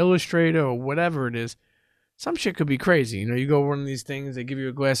illustrated or whatever it is, some shit could be crazy. You go one of these things, they give you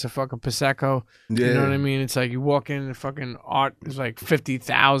a glass of fucking Prosecco. Yeah. You know what I mean? It's like you walk in, the fucking art is like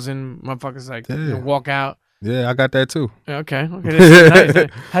 50,000. Motherfuckers like walk out. Yeah, I got that too. Okay. That's nice.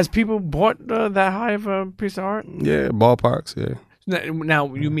 Has people bought that high of a piece of art? Yeah, ballparks, yeah.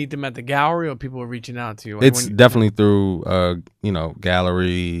 Now, you meet them at the gallery or people are reaching out to you? Like it's definitely through,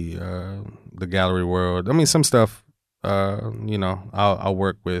 gallery, the gallery world. I mean, some stuff, I'll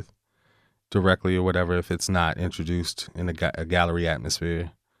work with directly or whatever if it's not introduced in a gallery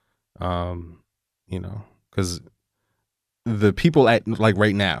atmosphere, because the people at like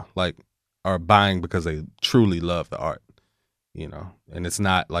right now are buying because they truly love the art, and it's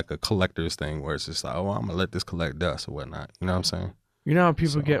not like a collector's thing where it's just like, oh, I'm gonna let this collect dust or whatnot. You know what I'm saying? You know how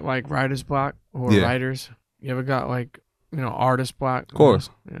people get like writer's block or writers? You ever got like artist block? Of course.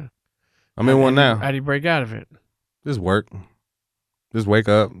 Yeah. I'm in one now. How do you break out of it? Just work. Just wake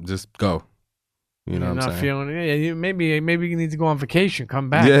up. Just go. You know what I'm saying? Feeling it. Yeah, maybe you need to go on vacation, come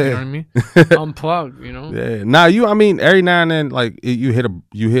back. Yeah. You know what I mean? Unplug. Yeah. Now every now and then, like you hit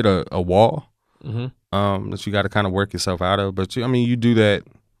a wall that you got to kind of work yourself out of. But you do that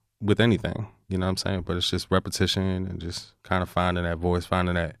with anything. You know what I'm saying? But it's just repetition and just kind of finding that voice,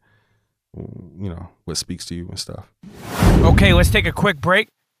 finding that what speaks to you and stuff. Okay, let's take a quick break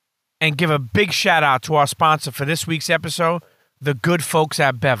and give a big shout out to our sponsor for this week's episode, the good folks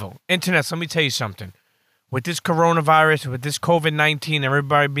at Bevel. Internet, let me tell you something. With this coronavirus, with this COVID-19,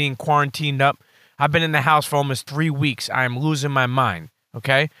 everybody being quarantined up, I've been in the house for almost 3 weeks. I am losing my mind,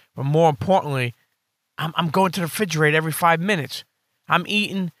 okay? But more importantly, I'm going to the refrigerator every 5 minutes. I'm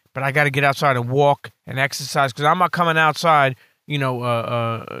eating, but I got to get outside and walk and exercise because I'm not coming outside,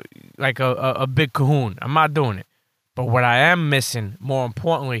 like a big cahoon. I'm not doing it. But what I am missing, more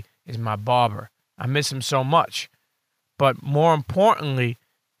importantly, is my barber. I miss him so much. But more importantly,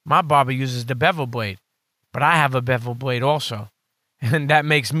 my barber uses the bevel blade. But I have a bevel blade also. And that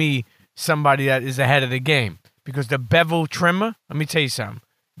makes me somebody that is ahead of the game. Because the bevel trimmer, let me tell you something,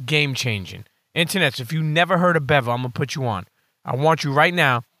 game changing. Internet, so if you never heard of bevel, I'm going to put you on. I want you right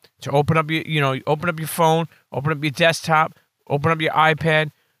now to open up your phone, open up your desktop, open up your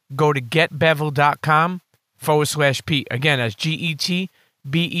iPad, go to getbevel.com, getbevel.com/Pete. Again, that's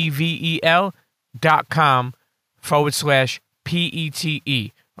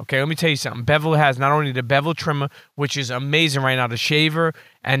getbevel.com/PETE. Okay, let me tell you something. Bevel has not only the bevel trimmer, which is amazing right now, the shaver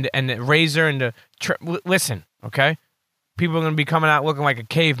and the razor and the listen, okay? People are going to be coming out looking like a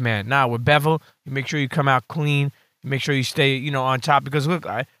caveman. Now, with Bevel, you make sure you come out clean. You make sure you stay, on top. Because, look,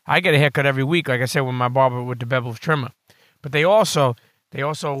 I get a haircut every week, like I said, with my barber with the Bevel trimmer. But they also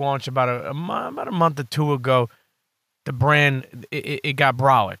launched about a month or two ago, the brand, it got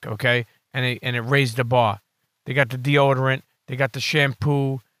brolic, okay? And it raised the bar. They got the deodorant. They got the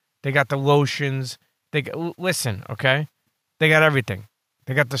shampoo. They got the lotions. Listen, okay? They got everything.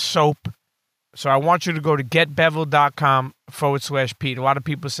 They got the soap. So I want you to go to getbevel.com/Pete. A lot of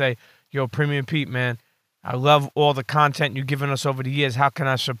people say, yo, Premium Pete, man, I love all the content you've given us over the years. How can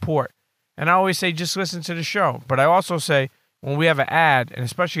I support? And I always say, just listen to the show. But I also say, when we have an ad, and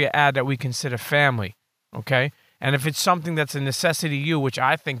especially an ad that we consider family, okay? And if it's something that's a necessity to you, which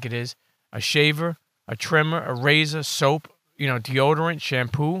I think it is, a shaver, a trimmer, a razor, soap, deodorant,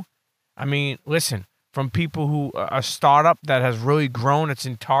 shampoo. I mean, listen, from people who, a startup that has really grown, it's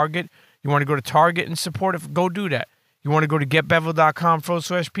in Target. You want to go to Target and support it? Go do that. You want to go to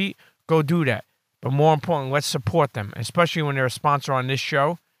getbevel.com/Pete? Go do that. But more important, let's support them, especially when they're a sponsor on this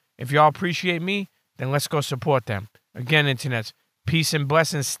show. If y'all appreciate me, then let's go support them. Again, internets, peace and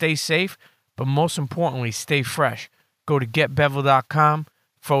blessings. Stay safe, but most importantly, stay fresh. Go to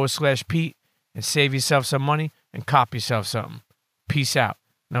getbevel.com/Pete and save yourself some money and cop yourself something. Peace out.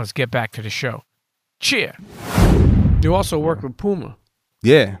 Now let's get back to the show. CHEA. You also work with Puma.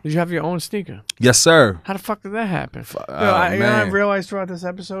 Yeah. Did you have your own sneaker? Yes, sir. How the fuck did that happen? Man. I realized throughout this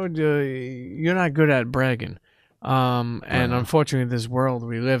episode, you're not good at bragging. And unfortunately, this world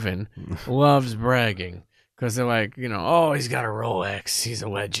we live in loves bragging. Because they're like, oh, he's got a Rolex. He's a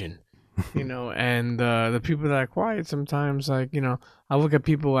legend. And the people that are quiet sometimes, like, I look at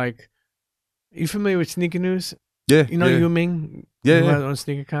people like, you familiar with Sneaker News? Yeah. Yu Ming? Yeah. On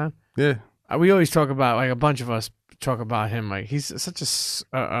Sneaker Con? Yeah. We always talk about, like, a bunch of us talk about him like he's such a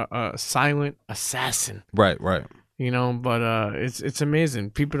silent assassin. Right. But it's amazing.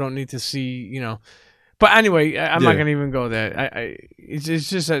 People don't need to see, But anyway, I'm not gonna even go there. It's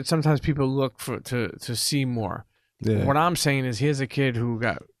just that sometimes people look to see more. Yeah. What I'm saying is, here's a kid who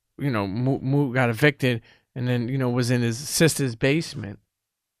got got evicted and then was in his sister's basement.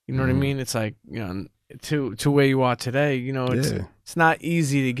 You know what I mean? It's like to where you are today. It's not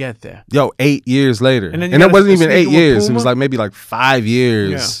easy to get there. Yo, 8 years later, and it wasn't even 8 years. It was like maybe like 5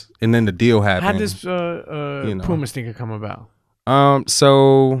 years, and then the deal happened. How did this Puma sneaker come about?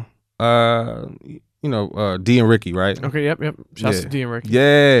 D and Ricky, right? Okay, yep. Shouts to D and Ricky.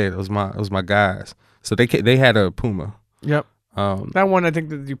 Yeah, those was my guys. So they had a Puma. Yep. That one, I think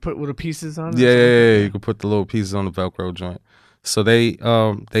that you put little pieces on. Yeah, you could put the little pieces on the Velcro joint. So they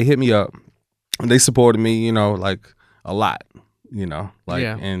hit me up. They supported me, like a lot,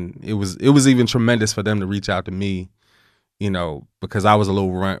 and it was even tremendous for them to reach out to me, because I was a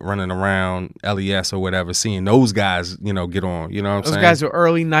little running around LES or whatever, seeing those guys, get on, what I'm saying? Those guys are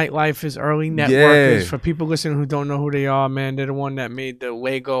early nightlifers, early networkers. For people listening who don't know who they are, man, they're the one that made the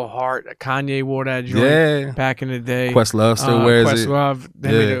Lego heart. Kanye wore that joint back in the day. Questlove still wears it. Questlove.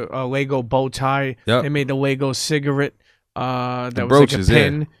 They made a Lego bow tie. Yep. They made the Lego cigarette. That was brooches, like a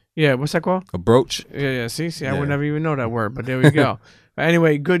pin. Yeah, what's that called? A brooch. Yeah. See, I would never even know that word, but there we go.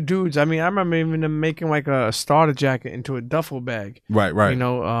 Anyway, good dudes. I mean, I remember even them making like a starter jacket into a duffel bag. Right.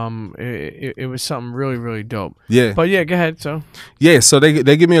 It was something really, really dope. Yeah. But yeah, go ahead. So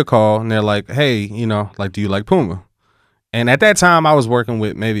they give me a call and they're like, hey, do you like Puma? And at that time, I was working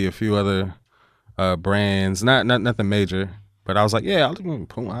with maybe a few other brands, not nothing major, but I was like, yeah, I like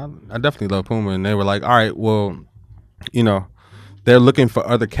Puma. I definitely love Puma. And they were like, all right, well, they're looking for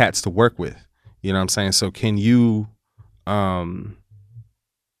other cats to work with. You know what I'm saying? So can you,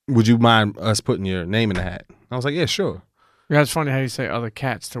 would you mind us putting your name in the hat? I was like, yeah, sure. Yeah, it's funny how you say other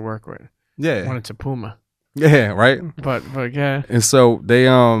cats to work with. Yeah. When it's a Puma. Yeah, right? But yeah. And so they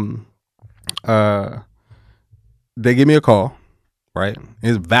give me a call, right?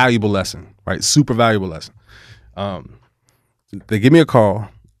 It's a valuable lesson, right? Super valuable lesson. They give me a call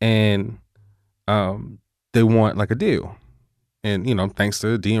and they want like a deal. And, thanks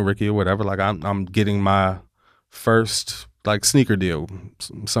to D and Ricky or whatever, like I'm getting my first like sneaker deal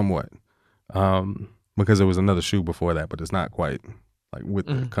somewhat. Because there was another shoe before that, but it's not quite like with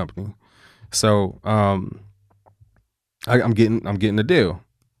the company. So I'm getting the deal.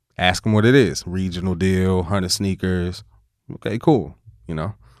 Ask them what it is. Regional deal, 100 sneakers. Okay, cool.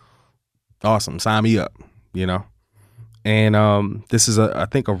 Awesome. Sign me up, And this is I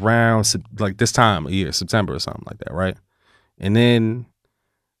think around like this time of year, September or something like that, right? And then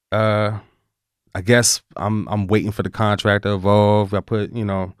I guess I'm waiting for the contract to evolve. I put,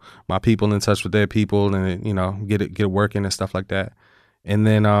 my people in touch with their people and, get it working and stuff like that. And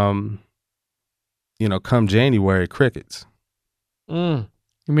then, come January, crickets. You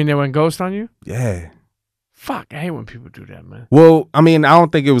mean they went ghost on you? Yeah. Fuck, I hate when people do that, man. Well, I mean, I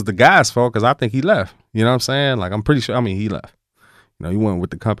don't think it was the guy's fault because I think he left. You know what I'm saying? Like, I'm pretty sure, he left. He wasn't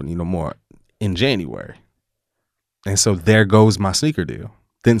with the company no more in January. And so there goes my sneaker deal.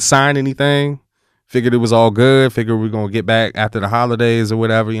 Didn't sign anything. Figured it was all good. Figured we were going to get back after the holidays or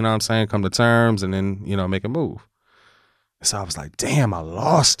whatever, you know what I'm saying? Come to terms and then, make a move. So I was like, damn, I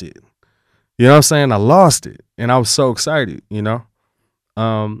lost it. You know what I'm saying? I lost it. And I was so excited,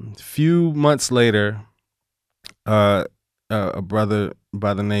 Few months later, a brother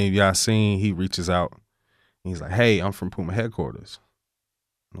by the name Yasin, he reaches out. He's like, hey, I'm from Puma headquarters.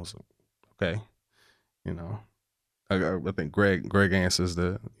 And I was like, okay. I think Greg answers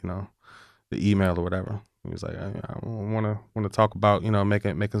the email or whatever. He was like, I want to talk about,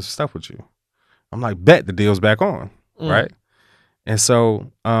 making some stuff with you. I'm like, bet, the deal's back on, right? And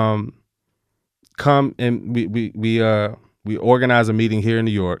so, come and we organize a meeting here in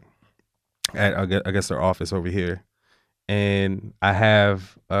New York at I guess their office over here, and I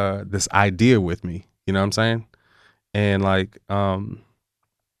have this idea with me. You know what I'm saying? And like, I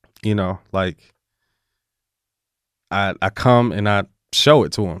come and I show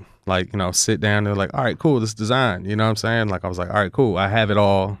it to him. Like, sit down. They're like, all right, cool, this design. You know what I'm saying? Like, I was like, all right, cool. I have it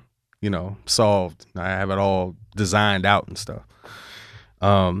all, solved. I have it all designed out and stuff.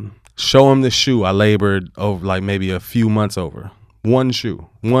 Show him the shoe I labored over like maybe a few months over. One shoe,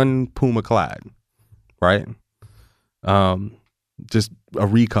 one Puma Clyde, right? Just a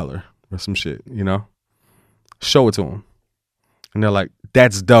recolor or some shit, Show it to him. And they're like,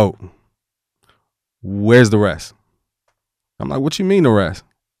 that's dope. Where's the rest? I'm like, what you mean the rest?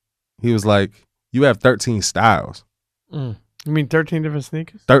 He was like, you have 13 styles. You mean 13 different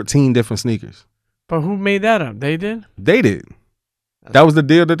sneakers? 13 different sneakers. But who made that up? They did? They did. That was the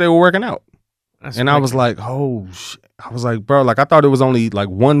deal that they were working out. That's and I was like, oh, shit. I was like, bro, like I thought it was only like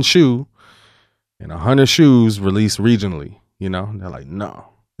one shoe and 100 shoes released regionally, They're like, no,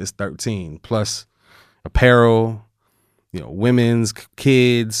 it's 13 plus apparel, women's,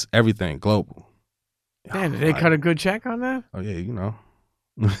 kids, everything, global. Man, did they cut a good check on that? Oh, yeah, it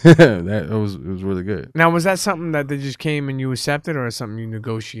was really good. Now, was that something that they just came and you accepted, or something you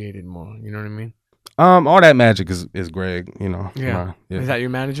negotiated more? You know what I mean? All that magic is Greg, Yeah. Is that your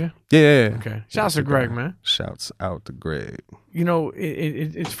manager? Yeah. Okay. Shouts to Greg, man. Shouts out to Greg.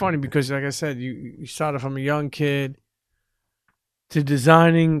 It's funny because, like I said, you started from a young kid to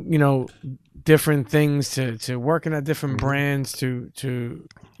designing, different things, to working at different brands, to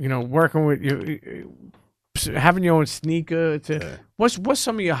working with you, having your own sneaker. What's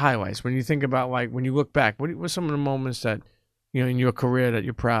some of your highlights when you think about, like, when you look back? What's some of the moments that in your career that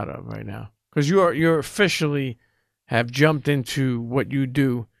you're proud of right now? Because you're officially have jumped into what you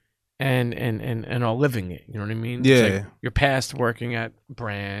do and are living it. You know what I mean? Yeah. It's like you're past working at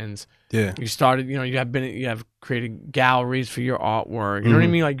brands. Yeah. You started. You have created galleries for your artwork. You know what I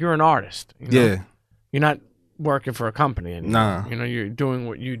mean? Like, you're an artist. Yeah. You're not working for a company anymore. Nah. You're doing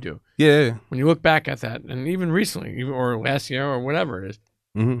what you do. Yeah. When you look back at that, and even recently, or last year, or whatever it is,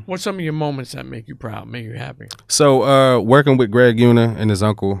 what's some of your moments that make you proud, make you happy? So, working with Greg Una and his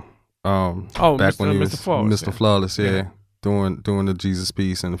uncle. Back when he was Mr. Flawless, yeah. Doing the Jesus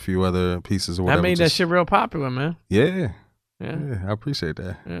piece and a few other pieces or whatever. That made that shit real popular, man. Yeah. I appreciate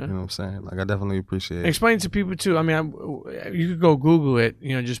that. Yeah. You know what I'm saying? Like, I definitely appreciate it. Explain to people too. I mean, you could go Google it.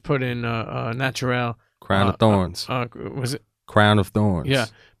 Just put in Naturel. Crown of Thorns. Was it Crown of Thorns? Yeah.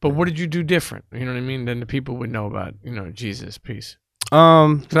 But what did you do different? You know what I mean? Than the people would know about, Jesus piece.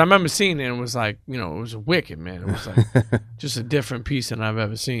 Because I remember seeing it and it was like, it was wicked, man. It was like just a different piece than I've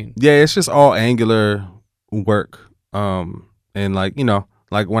ever seen. Yeah, it's just all angular work. And like,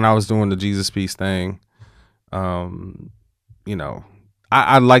 like when I was doing the Jesus piece thing, I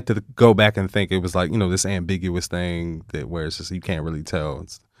like to go back and think it was like, this ambiguous thing that where it's just, you can't really tell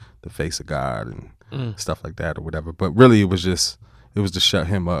it's the face of God and stuff like that or whatever. But really it was to shut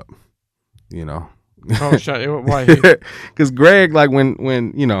him up, Oh, why? Because Greg, like when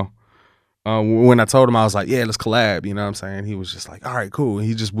I told him, I was like, yeah, let's collab. You know what I'm saying? He was just like, all right, cool. And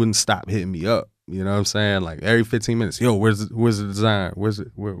he just wouldn't stop hitting me up. You know what I'm saying? Like every 15 minutes, yo, where's the design? Where's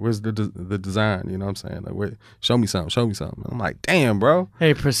the design? You know what I'm saying? Like, show me something. I'm like, damn, bro.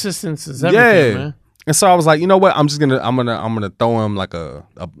 Hey, persistence is everything, man. And so I was like, you know what? I'm gonna throw him like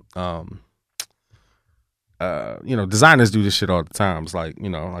designers do this shit all the time. It's like,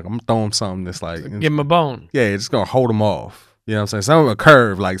 like I'm throwing something that's like, give him a bone. Yeah, it's gonna hold him off. You know what I'm saying? Some a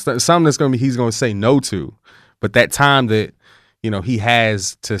curve, like something that's gonna be he's gonna say no to, but that time that he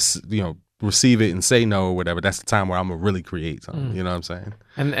has to receive it and say no or whatever, that's the time where I'm gonna really create something. You know what I'm saying?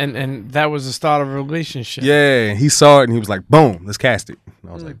 And that was the start of a relationship. Yeah, and he saw it and he was like, boom, let's cast it. And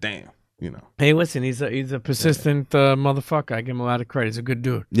I was like, damn. Hey, listen, he's a persistent motherfucker. I give him a lot of credit. He's a good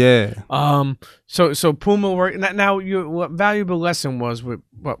dude. Yeah. So Puma work now. What valuable lesson was with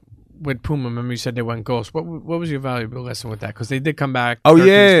Puma? Remember you said they went ghost. What was your valuable lesson with that? Because they did come back. Oh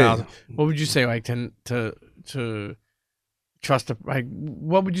yeah. What would you say, like to trust?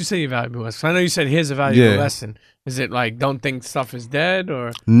 What would you say your valuable lesson? I know you said here's a valuable lesson. Is it like don't think stuff is dead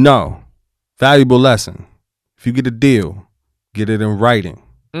or no? Valuable lesson. If you get a deal, get it in writing.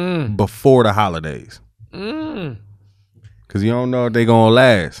 Before the holidays, because you don't know if they're gonna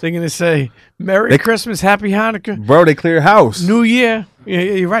last. They're gonna say Merry Christmas, Happy Hanukkah, bro. They clear house. New Year. Yeah,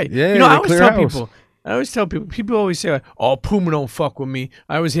 you're right. Yeah, I always tell people. People always say, like, "Oh, Puma don't fuck with me."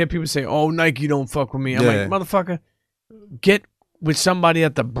 I always hear people say, "Oh, Nike don't fuck with me." I'm like, motherfucker, get with somebody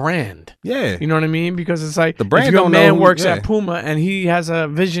at the brand. Yeah. You know what I mean? Because it's like, the brand if your don't man know works at Puma and he has a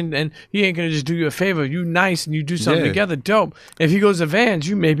vision and he ain't going to just do you a favor. You nice and you do something together, dope. If he goes to Vans,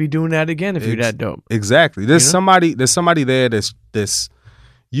 you may be doing that again if you're that dope. Exactly. There's somebody there that's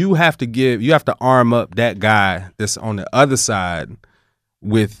you have to arm up that guy that's on the other side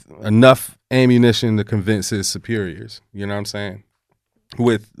with enough ammunition to convince his superiors. You know what I'm saying?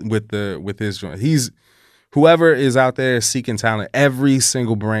 With his joint. Whoever is out there seeking talent, every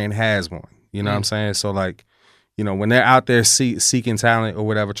single brand has one. You know what I'm saying? So like, when they're out there seeking talent or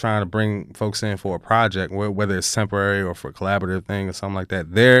whatever, trying to bring folks in for a project, whether it's temporary or for a collaborative thing or something like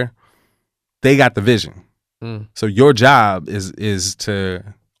that, they got the vision. So your job is to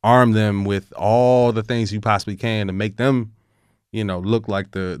arm them with all the things you possibly can to make them, look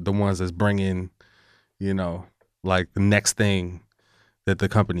like the ones that's bringing, like the next thing that the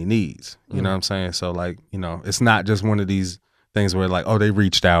company needs. You know what I'm saying? So like, it's not just one of these things where like, oh, they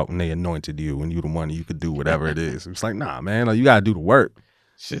reached out and they anointed you and you the one you could do whatever it is. It's like, nah, man, like, you gotta do the work.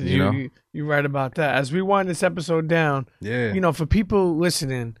 Shit, you're right about that. As we wind this episode down, for people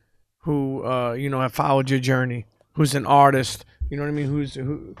listening who have followed your journey, who's an artist, you know what I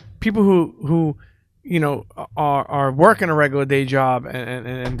mean, people who are working a regular day job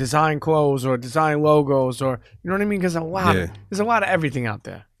and design clothes or design logos or, you know what I mean? Because there's a lot of everything out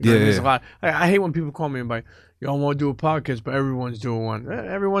there. You know what I mean? There's a lot. I hate when people call me and be like, yo, I want to do a podcast, but everyone's doing one.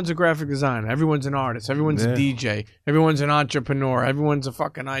 Everyone's a graphic designer. Everyone's an artist. Everyone's a DJ. Everyone's an entrepreneur. Everyone's a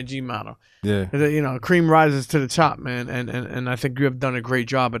fucking IG model. Yeah. Cream rises to the top, man. And I think you have done a great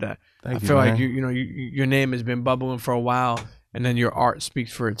job of that. I feel like your name has been bubbling for a while, and then your art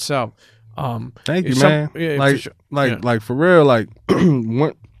speaks for itself. Thank you, man. Like for real, like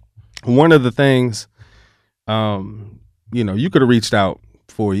one of the things, you could have reached out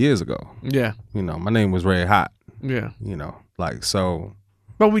 4 years ago. Yeah. My name was Red Hot. Yeah. So.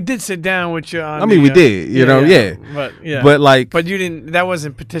 But we did sit down with you. We did, yeah. But you didn't. That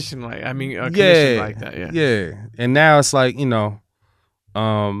wasn't petition like. I mean, commission like that. Yeah. Yeah. And now it's like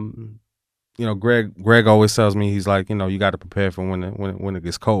Greg always tells me, he's like, you got to prepare for when it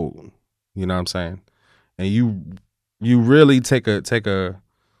gets cold. You know what I'm saying? And you really take a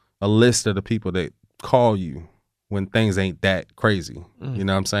list of the people that call you when things ain't that crazy. You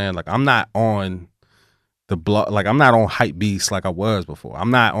know what I'm saying? Like, I'm not on the blog, like I'm not on hype beasts like I was before.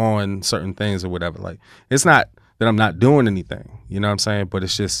 I'm not on certain things or whatever. Like, it's not that I'm not doing anything, you know what I'm saying? But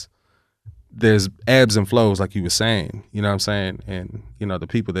it's just there's ebbs and flows, like you were saying, you know what I'm saying? And the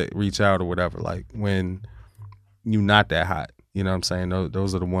people that reach out or whatever, like when you're not that hot, you know what I'm saying?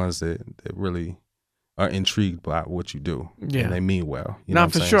 Those are the ones that really are intrigued by what you do. Yeah. And they mean well. You know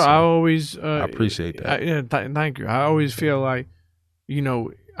for sure. So I always... I appreciate that. Thank you. I always feel like,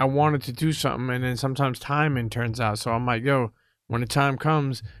 I wanted to do something, and then sometimes timing turns out. So I'm like, yo, when the time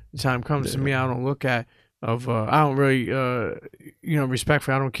comes to me. I don't look at... I don't really,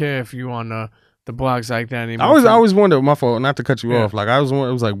 respectfully, I don't care if you on the blogs like that anymore. I always wonder, my fault, not to cut you off. Like, I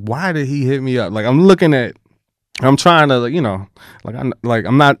was like, why did he hit me up? Like, I'm trying to, I'm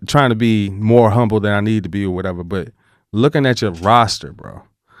not trying to be more humble than I need to be or whatever, but looking at your roster, bro,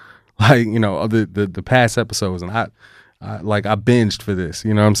 like, the past episodes, and I binged for this,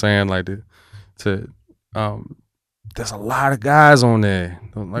 you know what I'm saying? Like, there's a lot of guys on there,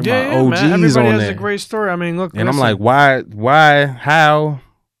 like my OGs man. Everybody on has there. A great story. I mean, look, and I'm like, why, how?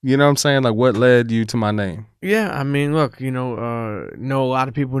 You know what I'm saying? Like, what led you to my name? Yeah, I mean, look, know a lot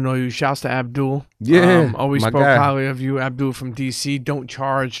of people know you. Shouts to Abdul. Yeah, always spoke highly of you, Abdul from DC. Don't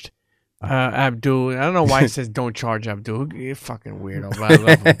charge Abdul. I don't know why he says don't charge Abdul. You're fucking weirdo, but I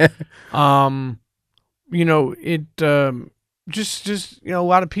love him. You know, it just you know, a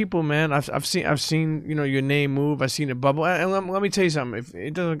lot of people, man. I've seen you know, your name move. I've seen it bubble. And let me tell you something. If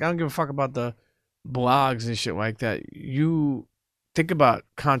it doesn't, I don't give a fuck about the blogs and shit like that. You think about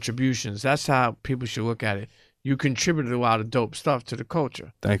contributions. That's how people should look at it. You contributed a lot of dope stuff to the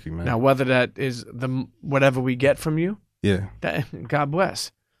culture. Thank you, man. Now, whether that is the whatever we get from you, that God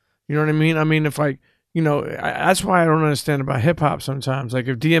bless. You know what I mean? I mean, if like, you know, that's why I don't understand about hip hop sometimes. Like,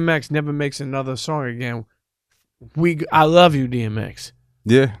 if DMX never makes another song again, I love you, DMX.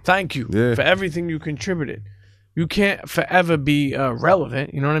 Yeah. Thank you for everything you contributed. You can't forever be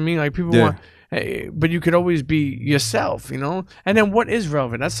relevant. You know what I mean? Like, people want, hey, but you could always be yourself, you know? And then what is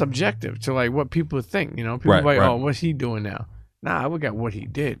relevant? That's subjective to like what people think, you know? People are like, oh, what's he doing now? Nah, I look at what he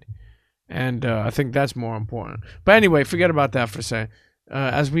did. And I think that's more important. But anyway, forget about that for a second.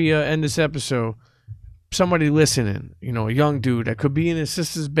 As we end this episode, somebody listening, you know, a young dude that could be in his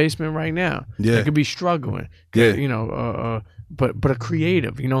sister's basement right now, that could be struggling, you know, but a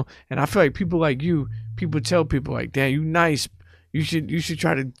creative, you know. And I feel like people like you, people tell people like, damn, you nice, you should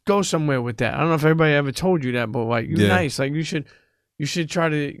try to go somewhere with that. I don't know if everybody ever told you that, but like, you nice, like you should try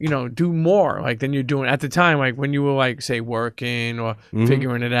to, you know, do more like than you're doing at the time, like when you were like, say, working or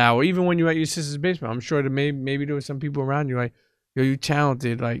figuring it out, or even when you were at your sister's basement. I'm sure that maybe there were some people around you like, yo, you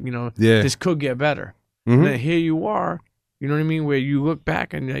talented, like, you know, this could get better. And then here you are, you know what I mean, where you look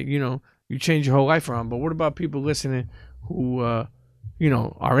back and, like, you know, you change your whole life around. But what about people listening who, you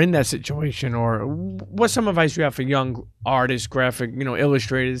know, are in that situation? Or what's some advice you have for young artists, graphic, you know,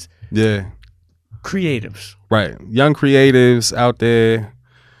 illustrators? Creatives. Right. Young creatives out there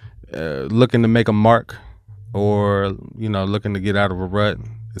looking to make a mark or, you know, looking to get out of a rut.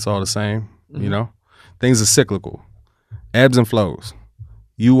 It's all the same, you know. Things are cyclical. Ebbs and flows.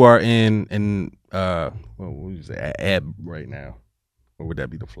 You are in what would you say, ebb right now. Or would that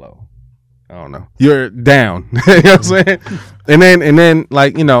be the flow? I don't know. You're down. You know what I'm saying? And then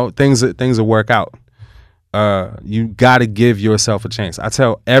like, you know, things will work out. You gotta give yourself a chance. I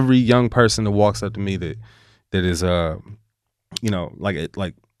tell every young person that walks up to me that is you know, like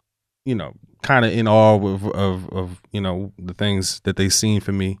you know, kind of in awe of you know, the things that they've seen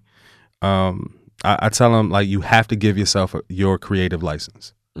from me. I tell them, like, you have to give yourself your creative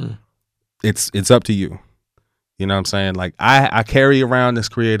license. It's up to you. You know what I'm saying? Like, I carry around this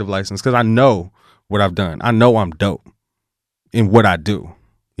creative license because I know what I've done. I know I'm dope in what I do.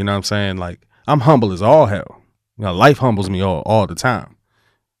 You know what I'm saying? Like, I'm humble as all hell. You know, life humbles me all the time.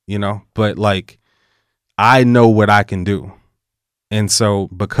 You know? But, like, I know what I can do. And so,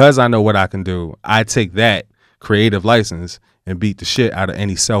 because I know what I can do, I take that creative license and beat the shit out of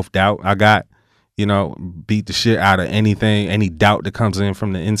any self-doubt I got. You know, beat the shit out of anything, any doubt that comes in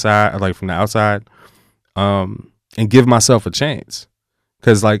from the inside, or like from the outside, and give myself a chance.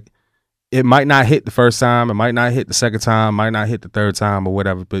 Because, like, it might not hit the first time, it might not hit the second time, might not hit the third time or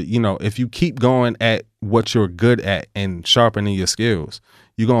whatever. But, you know, if you keep going at what you're good at and sharpening your skills,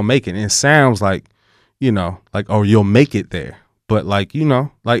 you're going to make it. And it sounds like, you know, like, oh, you'll make it there. But, like, you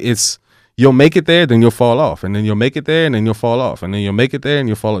know, like, you'll make it there, then you'll fall off, and then you'll make it there, and then you'll fall off, and then you'll make it there, and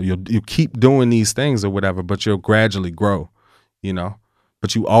you'll fall off. You keep doing these things or whatever, but you'll gradually grow, you know.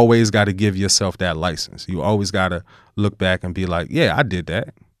 But you always got to give yourself that license. You always got to look back and be like, yeah, I did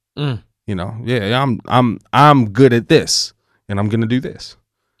that. You know, yeah, I'm good at this, and I'm gonna do this,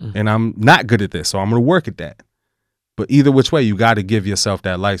 and I'm not good at this, so I'm gonna work at that. But either which way, you got to give yourself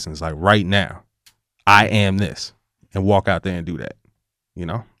that license. Like, right now, I am this, and walk out there and do that. You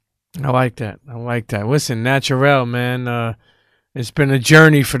know. I like that. Listen, Naturel, man, it's been a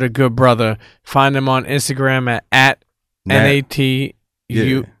journey for the good brother. Find him on Instagram at NATUREL.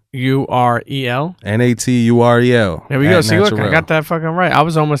 NATUREL. There we go. See, look, I got that fucking right. I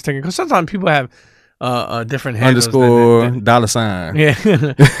was almost thinking, because sometimes people have different handles. Underscore $.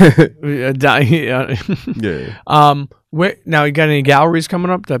 Yeah. Now, you got any galleries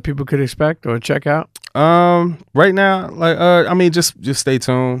coming up that people could expect or check out? Right now, like, I mean, just stay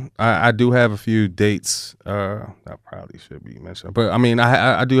tuned. I do have a few dates. That probably should be mentioned, but I mean,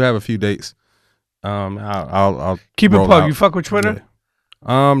 I do have a few dates. I'll keep it plug. You fuck with Twitter? Yeah.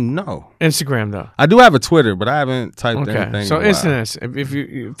 No. Instagram though. I do have a Twitter, but I haven't typed anything. So if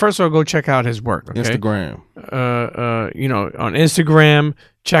you first of all, go check out his work. Okay? Instagram. You know, on Instagram,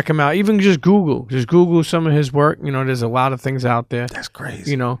 check him out. Even just Google some of his work. You know, there's a lot of things out there. That's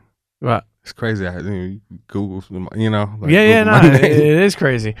crazy. You know, what? It's crazy. Google, you know. Like, it is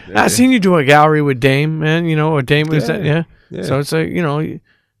crazy. I seen you do a gallery with Dame, man. You know, or Dame was that, yeah. So it's like, you know,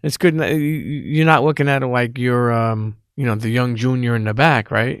 it's good. You're not looking at it like you're the young junior in the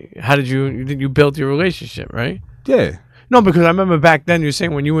back, right? How did you build your relationship, right? Yeah. No, because I remember back then you were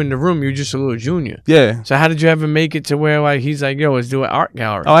saying when you were in the room, you were just a little junior. Yeah. So how did you ever make it to where like he's like, yo, let's do an art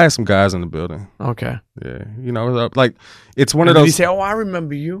gallery? Oh, I had some guys in the building. Okay. Yeah. Like it's one of Did those. he say, oh, I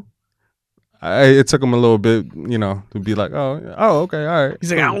remember you? It took him a little bit, to be like, oh, okay, all right.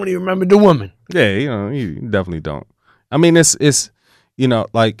 He's like, I don't even remember the woman. Yeah, you definitely don't. I mean, it's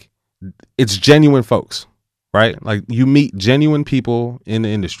like it's genuine folks, right? Like you meet genuine people in the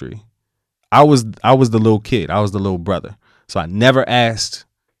industry. I was the little kid. I was the little brother. So I never asked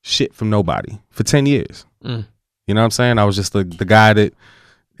shit from nobody for 10 years. You know what I'm saying? I was just the guy that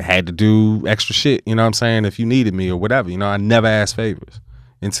had to do extra shit, you know what I'm saying, if you needed me or whatever. I never asked favors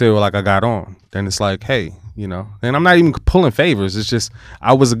until like I got on. Then it's like, hey, and I'm not even pulling favors. It's just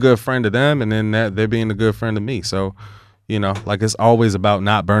I was a good friend to them, and then they're being a good friend to me. So, like it's always about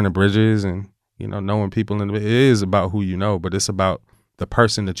not burning bridges and, knowing people. It is about who you know, but it's about the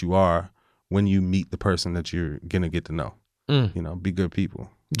person that you are when you meet the person that you're going to get to know. Be good people.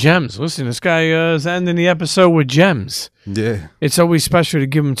 Gems. Listen, this guy is ending the episode with gems. Yeah. It's always special to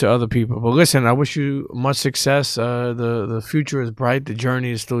give them to other people. But listen, I wish you much success. The future is bright. The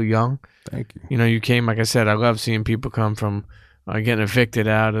journey is still young. Thank you. You came, like I said, I love seeing people come from getting evicted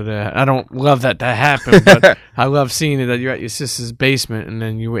out of the... I don't love that happened, but I love seeing it that you're at your sister's basement and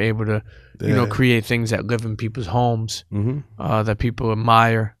then you were able to, create things that live in people's homes, that people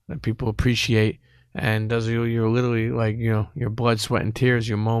admire, that people appreciate. And those are you're literally like, your blood, sweat, and tears,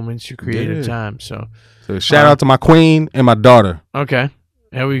 your moments, your creative time. So shout out to my queen and my daughter. Okay.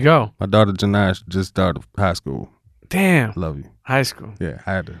 There we go. My daughter, Janai, just started high school. Damn. Love you. High school. Yeah,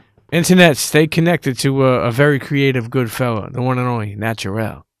 I had to. Internet, stay connected to a very creative, good fella, the one and only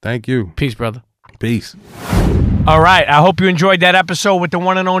Naturel. Thank you. Peace, brother. Peace. All right. I hope you enjoyed that episode with the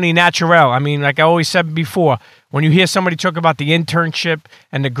one and only Naturel. I mean, like I always said before, when you hear somebody talk about the internship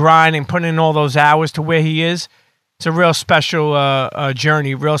and the grind and putting in all those hours to where he is, it's a real special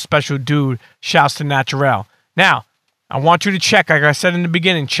journey, real special dude. Shouts to Naturel. Now, I want you to check, like I said in the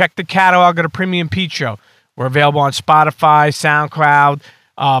beginning, check the catalog of the Premium Pete Show. We're available on Spotify, SoundCloud,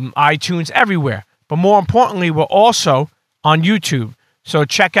 iTunes, everywhere. But more importantly, we're also on YouTube. So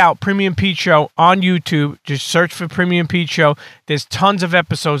check out Premium Pete Show on YouTube. Just search for Premium Pete Show. There's tons of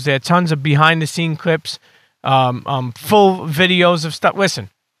episodes there, tons of behind-the-scene clips, full videos of stuff.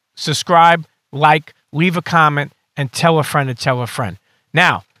 Listen, subscribe, like, leave a comment, and tell a friend to tell a friend.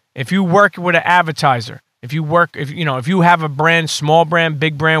 Now, if you work with an advertiser, if you have a brand, small brand,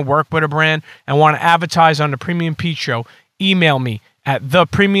 big brand, work with a brand, and want to advertise on the Premium Pete Show, email me at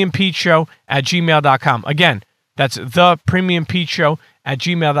thepremiumpeteshow@gmail.com. Again, that's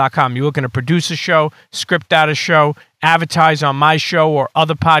thepremiumpeteshow@gmail.com. You're looking to produce a show, script out a show, advertise on my show or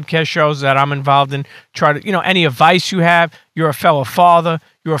other podcast shows that I'm involved in. Try to, any advice you have. You're a fellow father.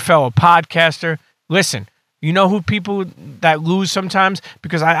 You're a fellow podcaster. Listen, you know who people that lose sometimes?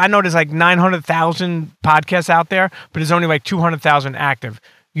 Because I know there's like 900,000 podcasts out there, but there's only like 200,000 active.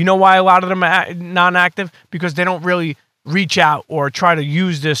 You know why a lot of them are non-active? Because they don't really reach out or try to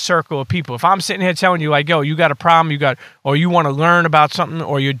use this circle of people. If I'm sitting here telling you like, yo, you got a problem, or you want to learn about something,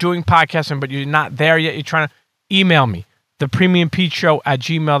 or you're doing podcasting, but you're not there yet, you're trying to email me,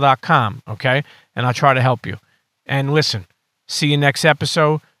 thepremiumpeteshow@gmail.com. Okay. And I'll try to help you. And listen, see you next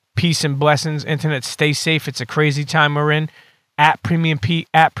episode. Peace and blessings. Internet, stay safe. It's a crazy time we're in. At Premium Pete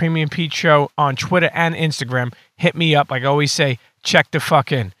Show on Twitter and Instagram. Hit me up. Like I always say, check the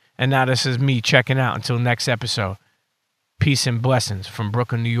fuck in. And now this is me checking out until next episode. Peace and blessings from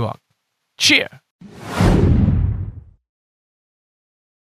Brooklyn, New York. CHEA.